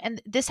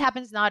 and this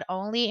happens not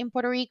only in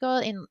Puerto Rico,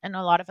 in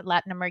a lot of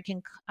Latin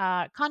American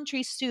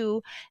countries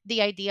too,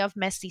 the idea of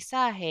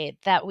mestizaje,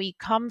 that we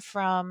come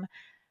from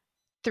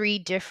three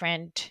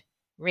different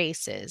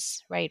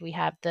races, right? We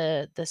have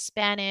the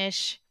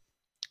Spanish,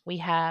 we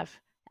have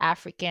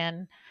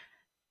African,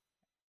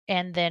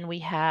 and then we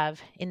have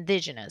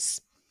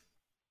indigenous.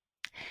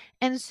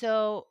 And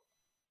so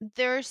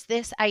there's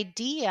this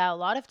idea a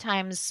lot of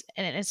times,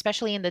 and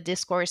especially in the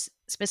discourse,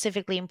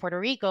 specifically in Puerto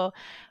Rico,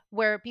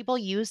 where people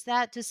use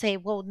that to say,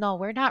 well, no,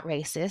 we're not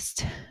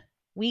racist.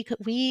 We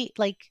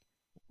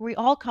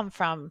all come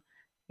from,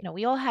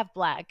 we all have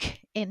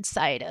Black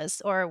inside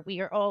us, or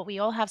we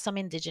all have some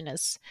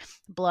indigenous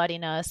blood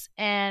in us.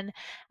 And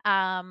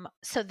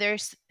so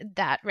there's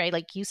that, right?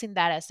 Like, using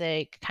that as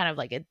a kind of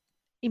like an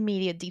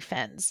immediate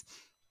defense.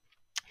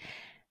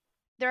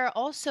 There are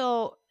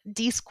also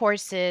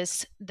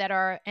discourses that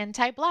are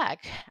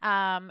anti-Black,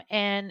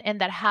 and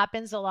that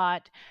happens a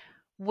lot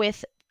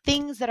with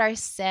things that are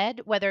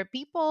said, whether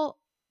people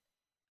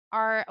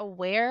are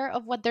aware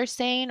of what they're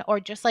saying, or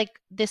just like,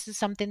 this is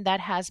something that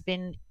has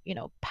been,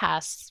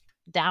 passed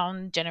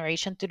down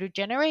generation through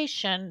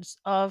generations,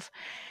 of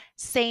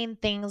saying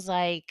things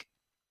like,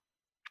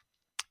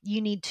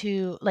 you need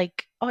to,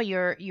 like, oh,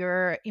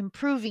 you're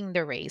improving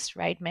the race,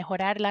 right?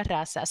 Mejorar la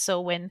raza.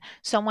 So when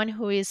someone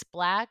who is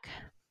Black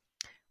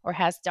or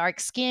has dark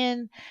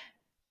skin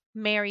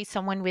marries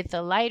someone with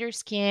a lighter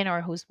skin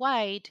or who's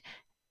white,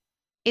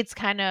 it's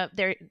kind of,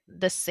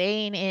 the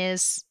saying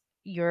is,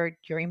 you're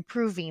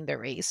improving the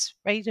race,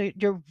 right?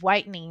 You're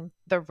whitening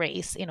the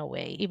race in a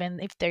way, even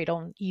if they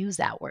don't use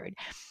that word.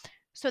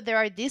 So there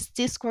are these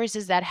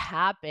discourses that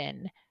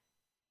happen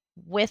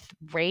with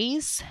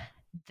race,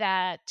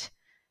 that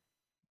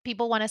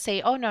people want to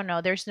say, oh,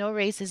 no, there's no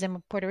racism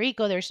in Puerto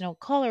Rico, there's no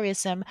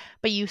colorism,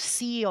 but you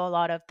see a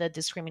lot of the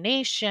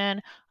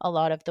discrimination, a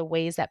lot of the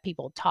ways that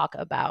people talk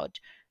about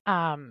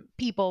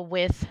people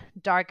with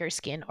darker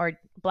skin or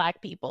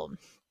Black people.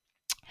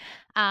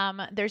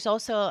 There's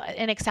also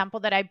an example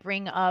that I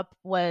bring up,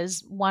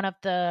 was one of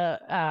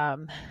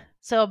the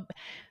so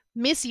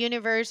Miss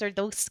Universe, or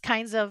those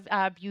kinds of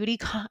beauty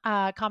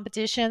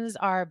competitions,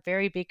 are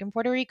very big in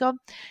Puerto Rico.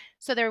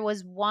 So there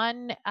was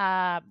one,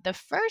 the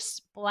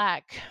first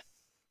Black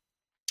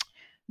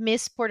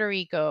Miss Puerto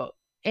Rico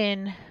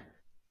in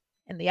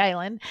the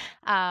island.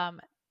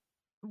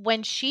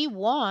 When she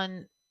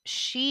won,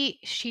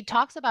 she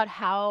talks about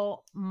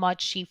how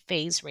much she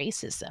faced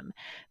racism,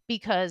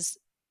 because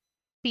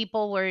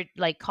people were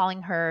like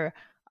calling her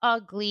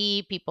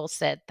ugly. People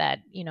said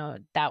that,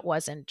 that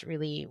wasn't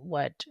really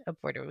what a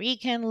Puerto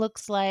Rican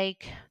looks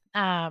like.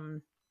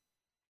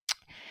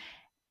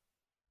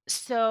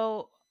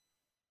 So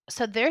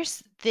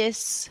there's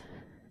this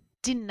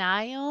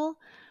denial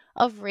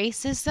of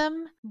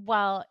racism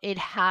while it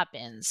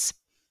happens.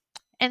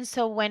 And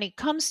so when it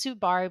comes to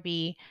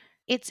Barbie,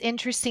 it's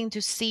interesting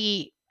to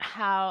see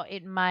how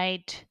it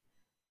might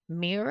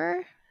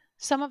mirror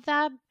some of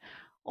that,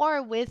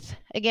 or with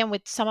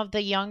some of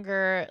the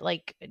younger,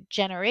 like,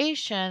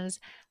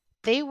 generations,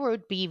 they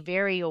would be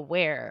very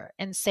aware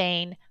and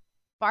saying,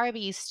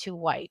 Barbie is too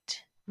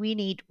white. We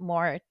need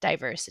more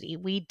diversity.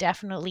 We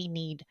definitely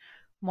need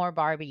more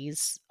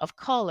Barbies of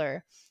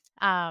color.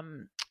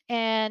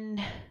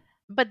 And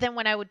but then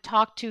when I would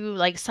talk to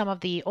like some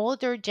of the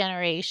older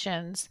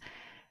generations,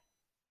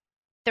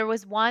 there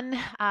was one,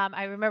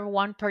 I remember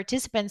one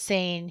participant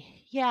saying,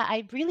 yeah,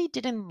 I really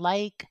didn't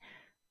like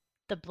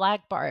the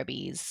black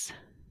Barbies.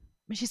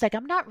 And she's like,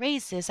 I'm not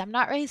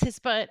racist,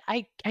 but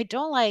I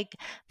don't like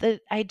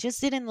I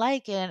just didn't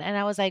like it. And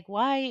I was like,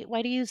 why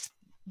do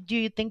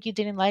you think you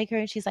didn't like her?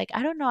 And she's like,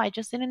 I don't know. I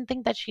just didn't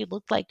think that she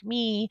looked like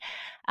me.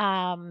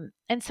 And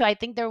so I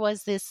think there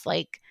was this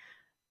like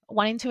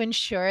wanting to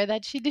ensure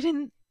that she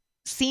didn't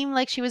seem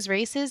like she was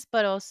racist,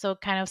 but also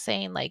kind of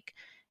saying like,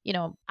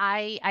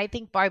 I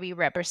think Barbie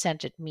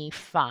represented me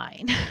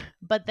fine.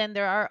 But then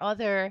there are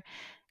other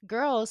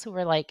girls who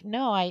were like,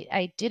 no,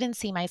 I didn't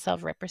see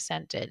myself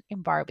represented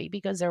in Barbie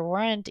because there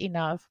weren't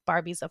enough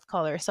Barbies of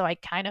color. So I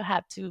kind of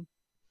had to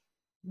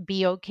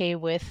be okay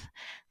with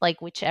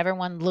like whichever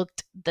one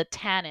looked the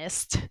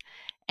tannest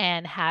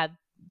and had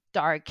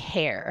dark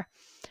hair.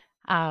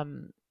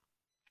 Um,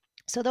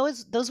 so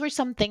those were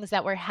some things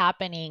that were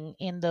happening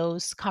in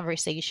those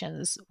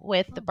conversations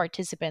with the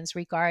participants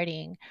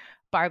regarding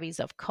Barbies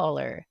of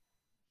color.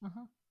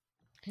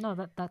 No,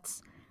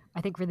 that's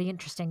I think really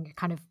interesting. It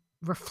kind of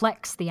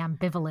reflects the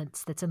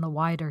ambivalence that's in the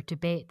wider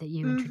debate that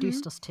you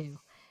introduced us to,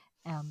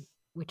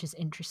 which is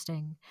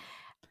interesting.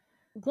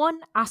 One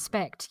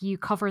aspect you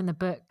cover in the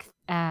book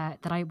that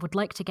I would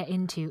like to get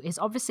into is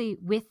obviously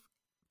with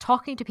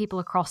talking to people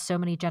across so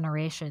many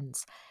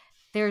generations,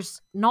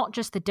 there's not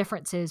just the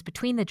differences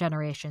between the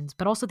generations,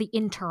 but also the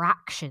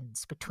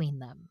interactions between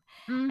them.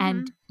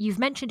 And you've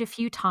mentioned a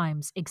few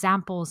times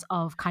examples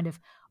of kind of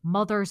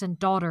mothers and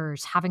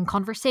daughters having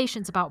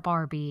conversations about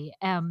Barbie.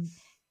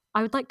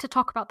 I would like to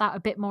talk about that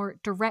a bit more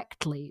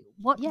directly.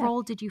 What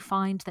role did you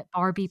find that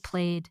Barbie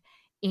played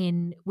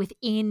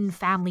within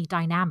family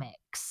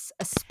dynamics,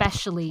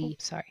 especially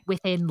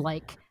within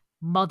like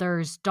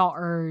mothers,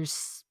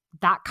 daughters,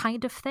 that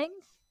kind of thing?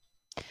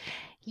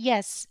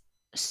 Yes.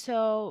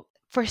 So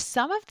for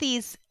some of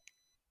these,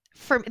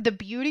 for the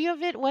beauty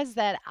of it was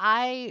that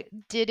I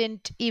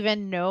didn't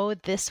even know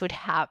this would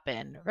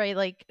happen, right?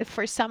 Like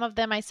for some of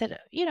them I said,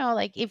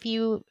 like if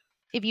you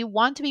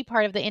want to be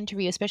part of the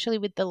interview, especially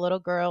with the little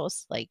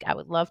girls, like I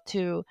would love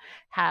to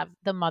have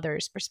the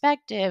mother's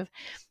perspective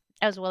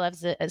as well as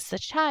the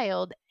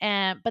child.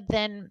 But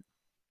then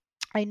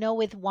I know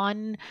with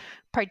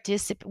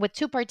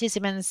two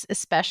participants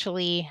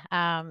especially,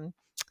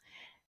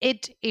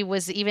 it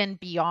was even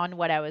beyond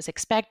what I was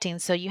expecting.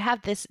 So you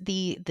have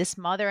this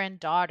mother and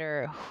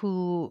daughter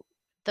who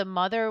the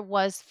mother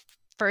was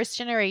first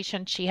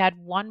generation. She had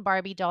one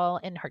Barbie doll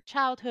in her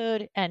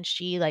childhood and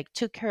she like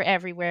took her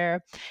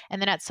everywhere. And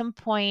then at some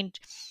point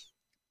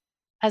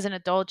as an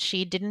adult,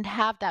 she didn't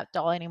have that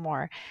doll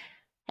anymore.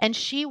 And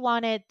she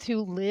wanted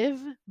to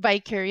live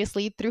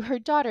vicariously through her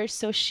daughter.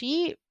 So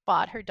she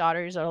bought her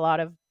daughters a lot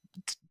of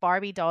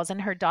Barbie dolls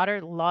and her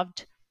daughter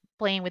loved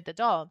playing with the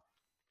doll.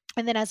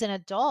 And then as an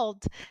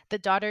adult, the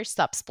daughter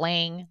stops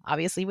playing,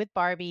 obviously, with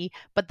Barbie,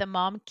 but the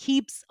mom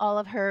keeps all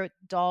of her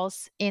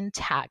dolls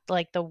intact,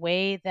 like the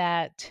way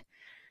that,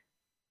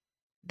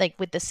 like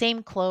with the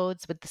same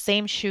clothes, with the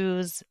same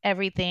shoes,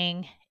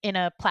 everything in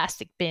a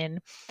plastic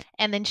bin.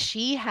 And then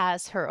she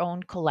has her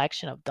own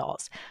collection of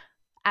dolls.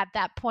 At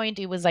that point,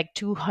 it was like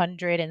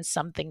 200 and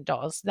something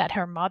dolls that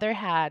her mother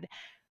had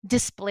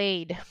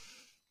displayed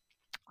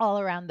all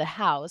around the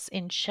house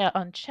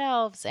on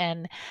shelves.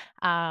 And,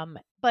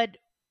 but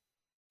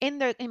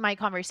in my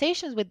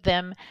conversations with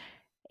them,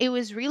 it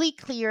was really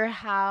clear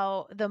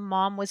how the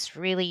mom was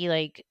really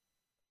like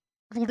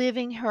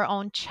living her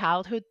own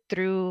childhood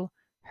through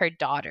her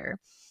daughter.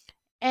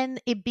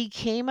 And it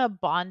became a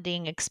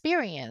bonding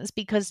experience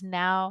because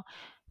now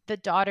the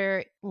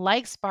daughter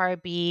likes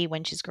Barbie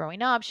when she's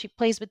growing up. She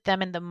plays with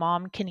them, and the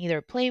mom can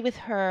either play with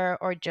her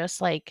or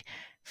just like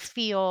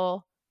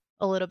feel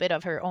a little bit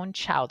of her own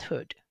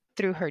childhood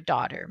through her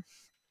daughter.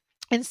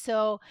 And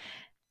so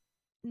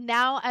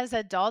now as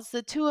adults,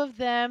 the two of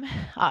them,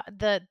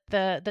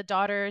 the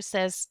daughter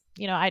says,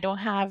 I don't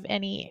have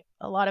a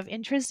lot of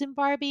interest in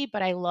Barbie,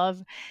 but I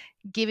love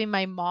giving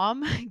my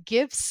mom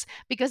gifts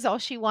because all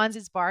she wants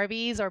is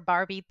Barbies or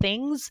Barbie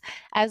things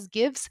as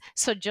gifts.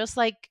 So just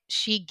like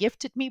she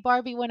gifted me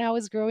Barbie when I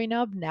was growing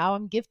up, now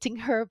I'm gifting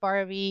her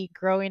Barbie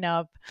growing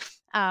up,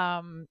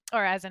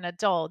 or as an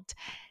adult.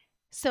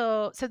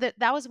 So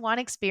that was one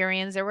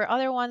experience. There were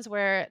other ones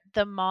where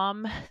the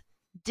mom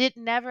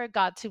never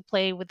got to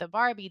play with the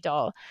Barbie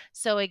doll.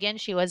 So again,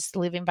 she was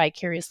living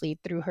vicariously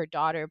through her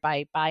daughter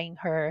by buying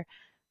her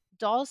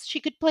dolls she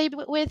could play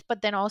with,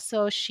 but then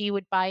also she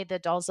would buy the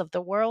Dolls of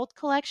the World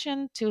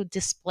collection to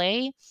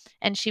display.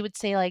 And she would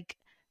say like,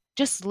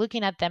 just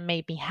looking at them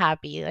made me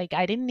happy. Like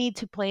I didn't need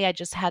to play. I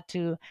just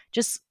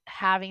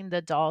having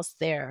the dolls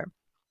there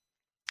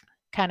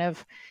kind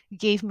of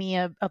gave me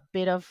a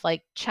bit of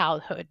like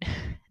childhood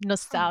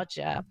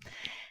nostalgia.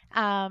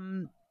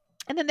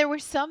 And then there were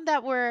some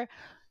that were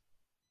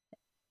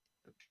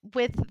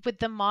with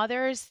the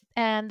mothers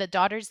and the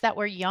daughters that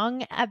were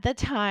young at the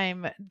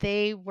time.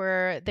 They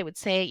would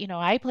say,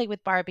 I played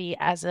with Barbie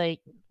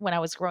when I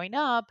was growing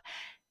up.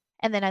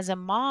 And then as a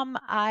mom,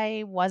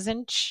 I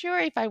wasn't sure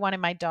if I wanted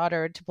my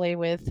daughter to play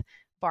with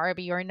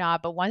Barbie or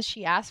not. But once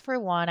she asked for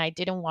one, I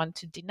didn't want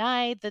to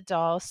deny the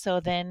doll. So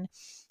then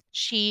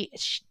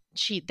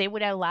they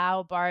would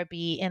allow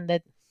Barbie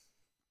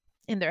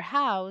in their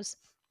house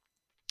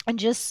and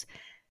just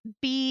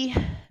be,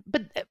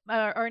 but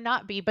or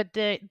not be, but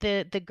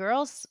the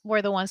girls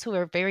were the ones who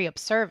were very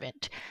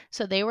observant.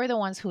 So they were the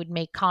ones who would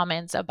make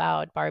comments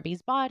about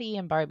Barbie's body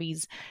and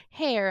Barbie's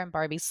hair and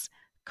Barbie's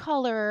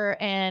color.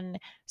 And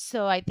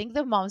so I think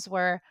the moms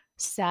were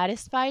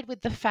satisfied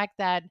with the fact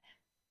that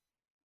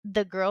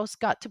the girls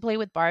got to play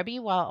with Barbie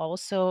while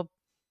also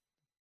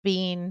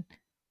being,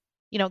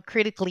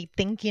 critically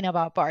thinking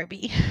about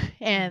Barbie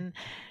and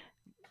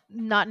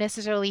not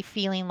necessarily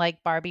feeling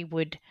like Barbie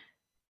would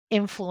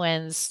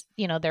influence,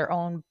 their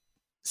own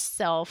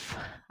self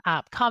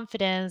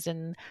confidence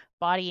and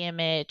body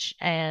image,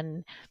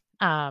 and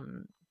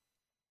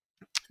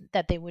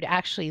that they would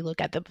actually look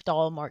at the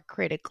doll more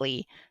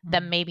critically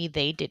than maybe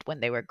they did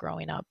when they were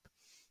growing up.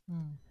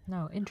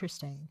 No,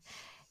 interesting.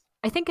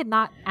 I think in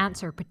that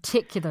answer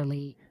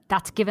particularly,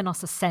 that's given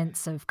us a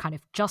sense of kind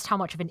of just how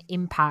much of an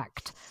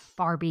impact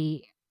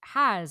Barbie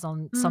has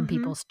on some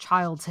people's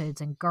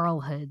childhoods and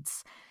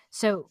girlhoods.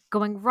 So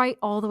going right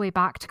all the way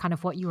back to kind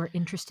of what you were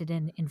interested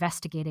in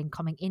investigating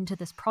coming into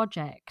this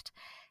project,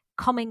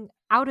 coming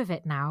out of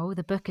it now,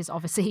 the book is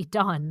obviously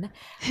done.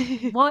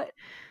 What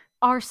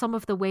are some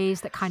of the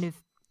ways that kind of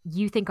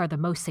you think are the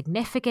most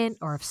significant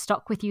or have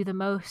stuck with you the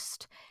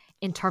most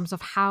in terms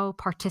of how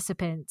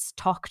participants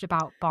talked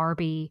about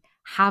Barbie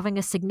having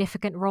a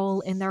significant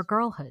role in their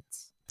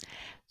girlhoods?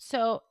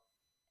 So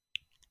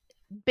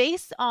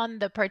based on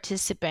the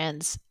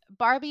participants,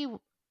 Barbie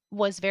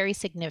was very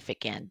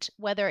significant,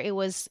 whether it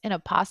was in a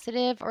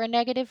positive or a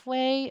negative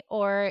way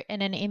or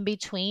in an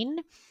in-between.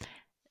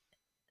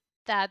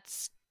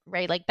 That's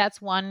right. Like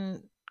that's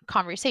one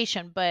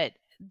conversation, but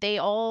they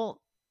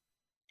all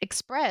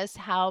express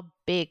how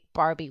big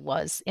Barbie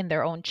was in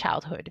their own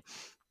childhood.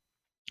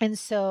 And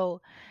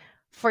so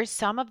for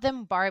some of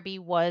them, Barbie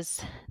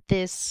was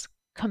this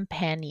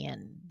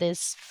companion,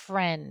 this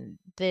friend,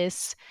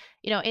 this,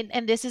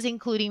 and this is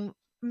including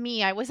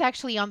me. I was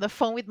actually on the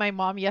phone with my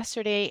mom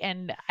yesterday,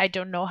 and I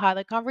don't know how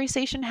the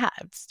conversation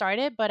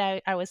started, but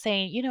I was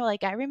saying,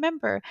 like I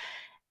remember,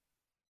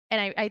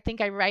 and I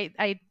think I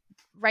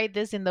write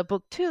this in the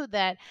book too,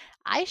 that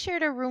I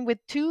shared a room with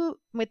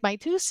my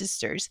two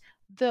sisters.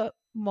 The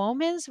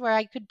moments where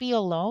I could be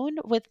alone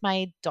with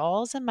my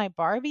dolls and my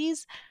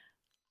Barbies,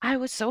 I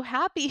was so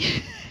happy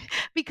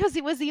because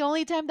it was the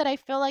only time that I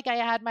felt like I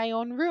had my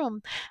own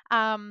room.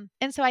 And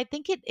so I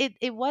think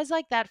it was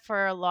like that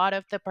for a lot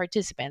of the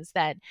participants,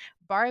 that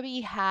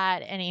Barbie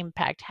had an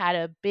impact, had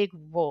a big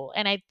role.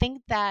 And I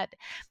think that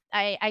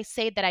I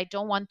say that I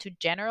don't want to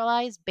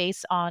generalize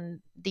based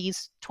on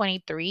these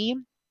 23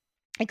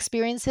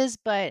 experiences,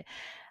 but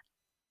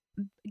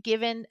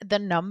given the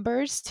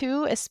numbers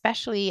too,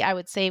 especially I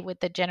would say with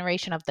the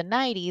generation of the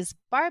 90s,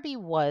 Barbie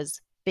was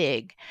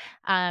big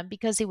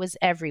because it was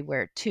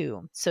everywhere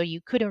too. So you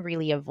couldn't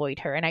really avoid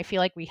her. And I feel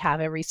like we have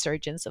a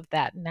resurgence of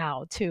that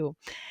now too.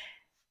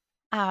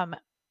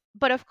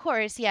 But of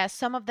course, yeah,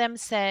 some of them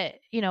said,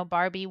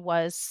 Barbie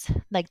was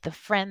like the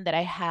friend that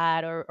I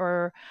had,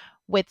 or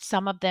with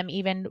some of them,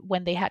 even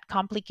when they had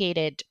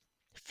complicated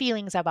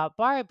feelings about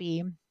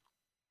Barbie,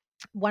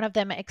 one of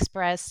them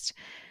expressed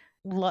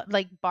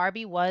like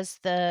Barbie was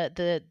the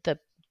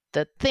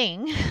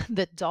thing,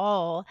 the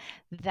doll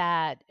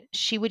that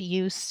she would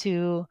use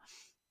to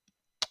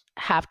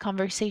have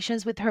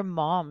conversations with her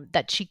mom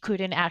that she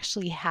couldn't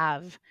actually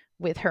have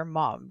with her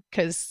mom,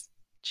 because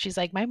she's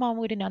like, my mom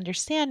wouldn't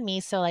understand me.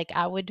 So like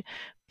I would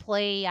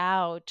play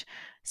out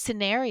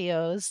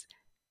scenarios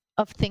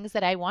of things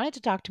that I wanted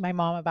to talk to my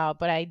mom about,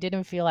 but I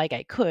didn't feel like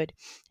I could.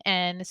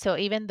 And so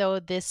even though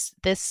this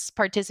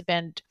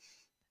participant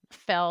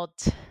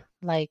felt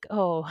like,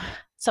 oh,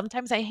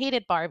 sometimes I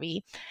hated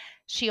Barbie,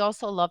 she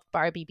also loved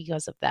Barbie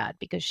because of that,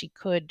 because she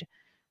could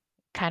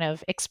kind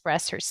of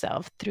express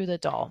herself through the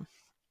doll.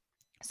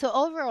 So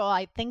overall,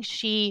 I think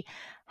she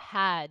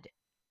had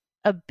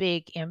a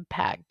big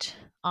impact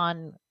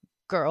on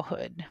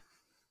girlhood.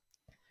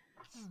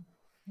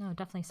 No,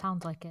 definitely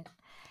sounds like it.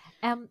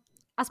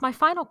 As my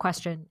final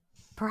question,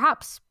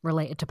 perhaps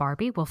related to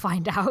Barbie, we'll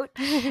find out.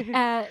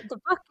 The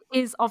book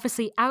is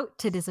obviously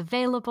out, it is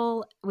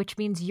available, which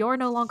means you're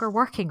no longer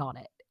working on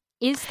it.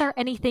 Is there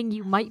anything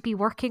you might be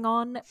working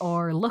on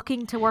or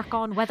looking to work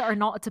on, whether or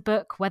not it's a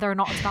book, whether or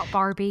not it's about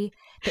Barbie,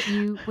 that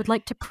you would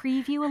like to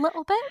preview a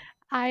little bit?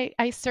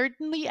 I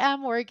certainly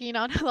am working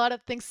on a lot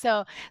of things.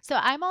 So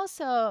I'm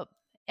also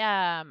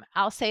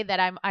I'll say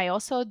that I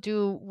also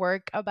do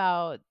work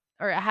about,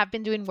 or I have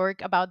been doing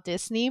work about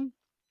Disney.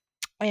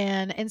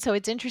 And so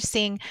it's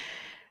interesting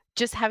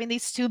just having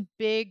these two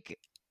big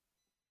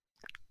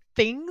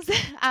things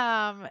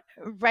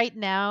right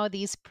now,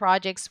 these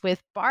projects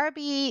with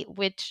Barbie,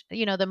 which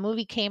the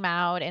movie came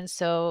out, and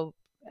so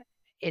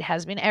it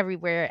has been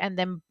everywhere, and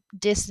then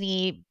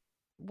Disney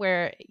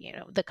where,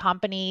 the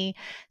company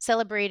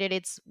celebrated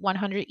its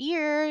 100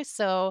 years.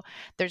 So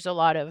there's a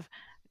lot of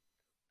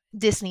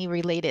Disney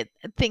related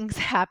things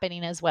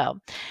happening as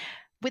well.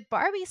 With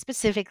Barbie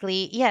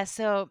specifically, yeah.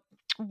 So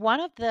one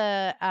of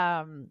the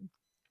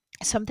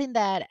something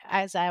that,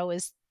 as I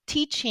was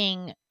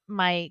teaching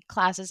my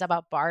classes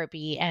about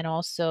Barbie and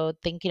also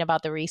thinking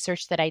about the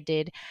research that I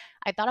did,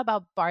 I thought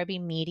about Barbie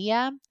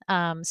media,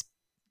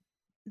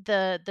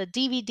 the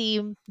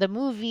DVD, the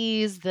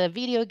movies, the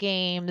video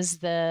games,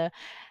 the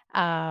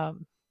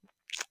um,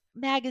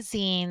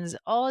 magazines,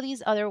 all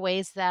these other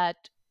ways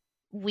that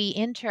we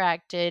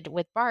interacted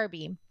with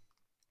Barbie,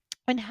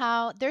 and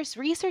how there's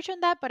research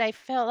on that, but I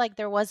felt like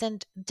there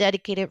wasn't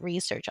dedicated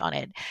research on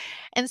it.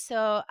 And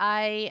so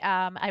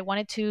I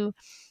wanted to,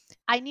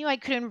 I knew I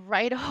couldn't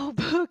write a whole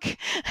book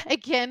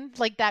again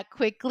like that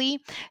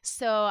quickly.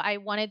 So I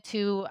wanted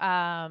to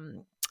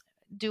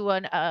do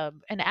an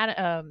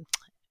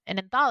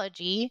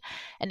anthology,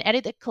 an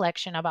edited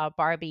collection about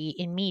Barbie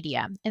in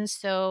media. And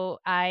so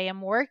I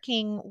am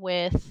working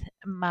with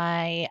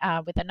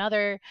with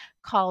another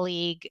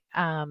colleague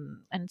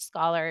and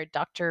scholar,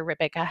 Dr.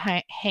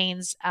 Rebecca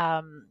Haynes,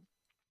 and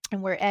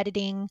we're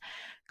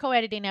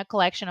co-editing a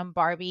collection on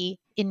Barbie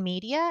in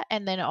media,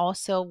 and then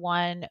also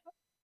one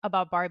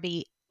about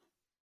Barbie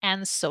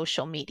and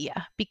social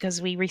media,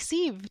 because we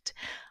received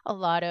a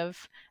lot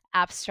of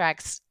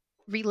abstracts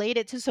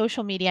related to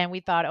social media, and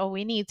we thought, oh,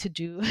 we need to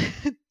do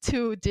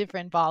two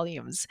different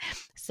volumes.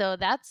 So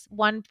that's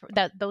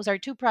those are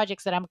two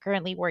projects that I'm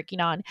currently working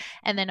on.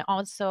 And then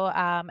also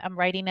I'm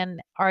writing an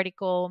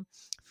article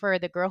for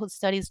the Girlhood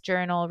Studies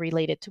Journal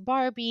related to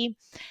Barbie,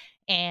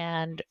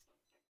 and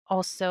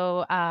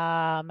also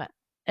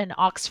an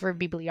Oxford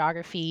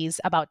Bibliographies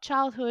about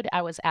childhood.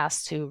 I was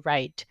asked to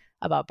write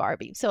about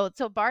Barbie. So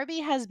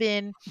Barbie has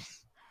been,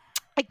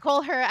 I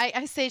call her,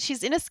 I say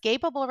she's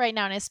inescapable right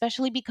now, and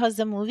especially because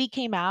the movie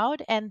came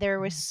out and there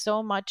was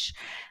so much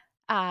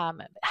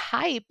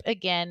hype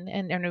again,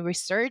 and a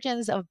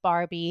resurgence of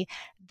Barbie,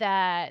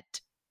 that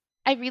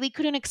I really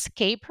couldn't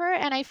escape her.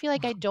 And I feel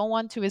like I don't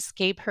want to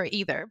escape her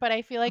either. But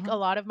I feel like a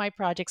lot of my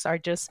projects are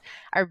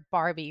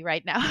Barbie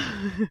right now.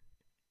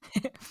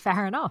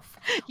 Fair enough.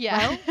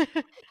 Yeah. Well,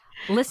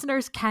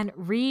 listeners can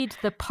read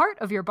the part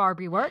of your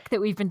Barbie work that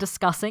we've been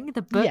discussing,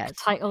 the book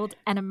titled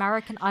An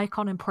American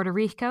Icon in Puerto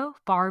Rico,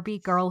 Barbie,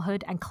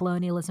 Girlhood, and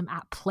Colonialism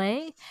at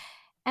Play.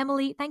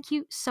 Emily, thank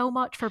you so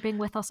much for being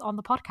with us on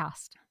the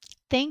podcast.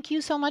 Thank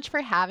you so much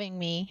for having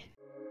me.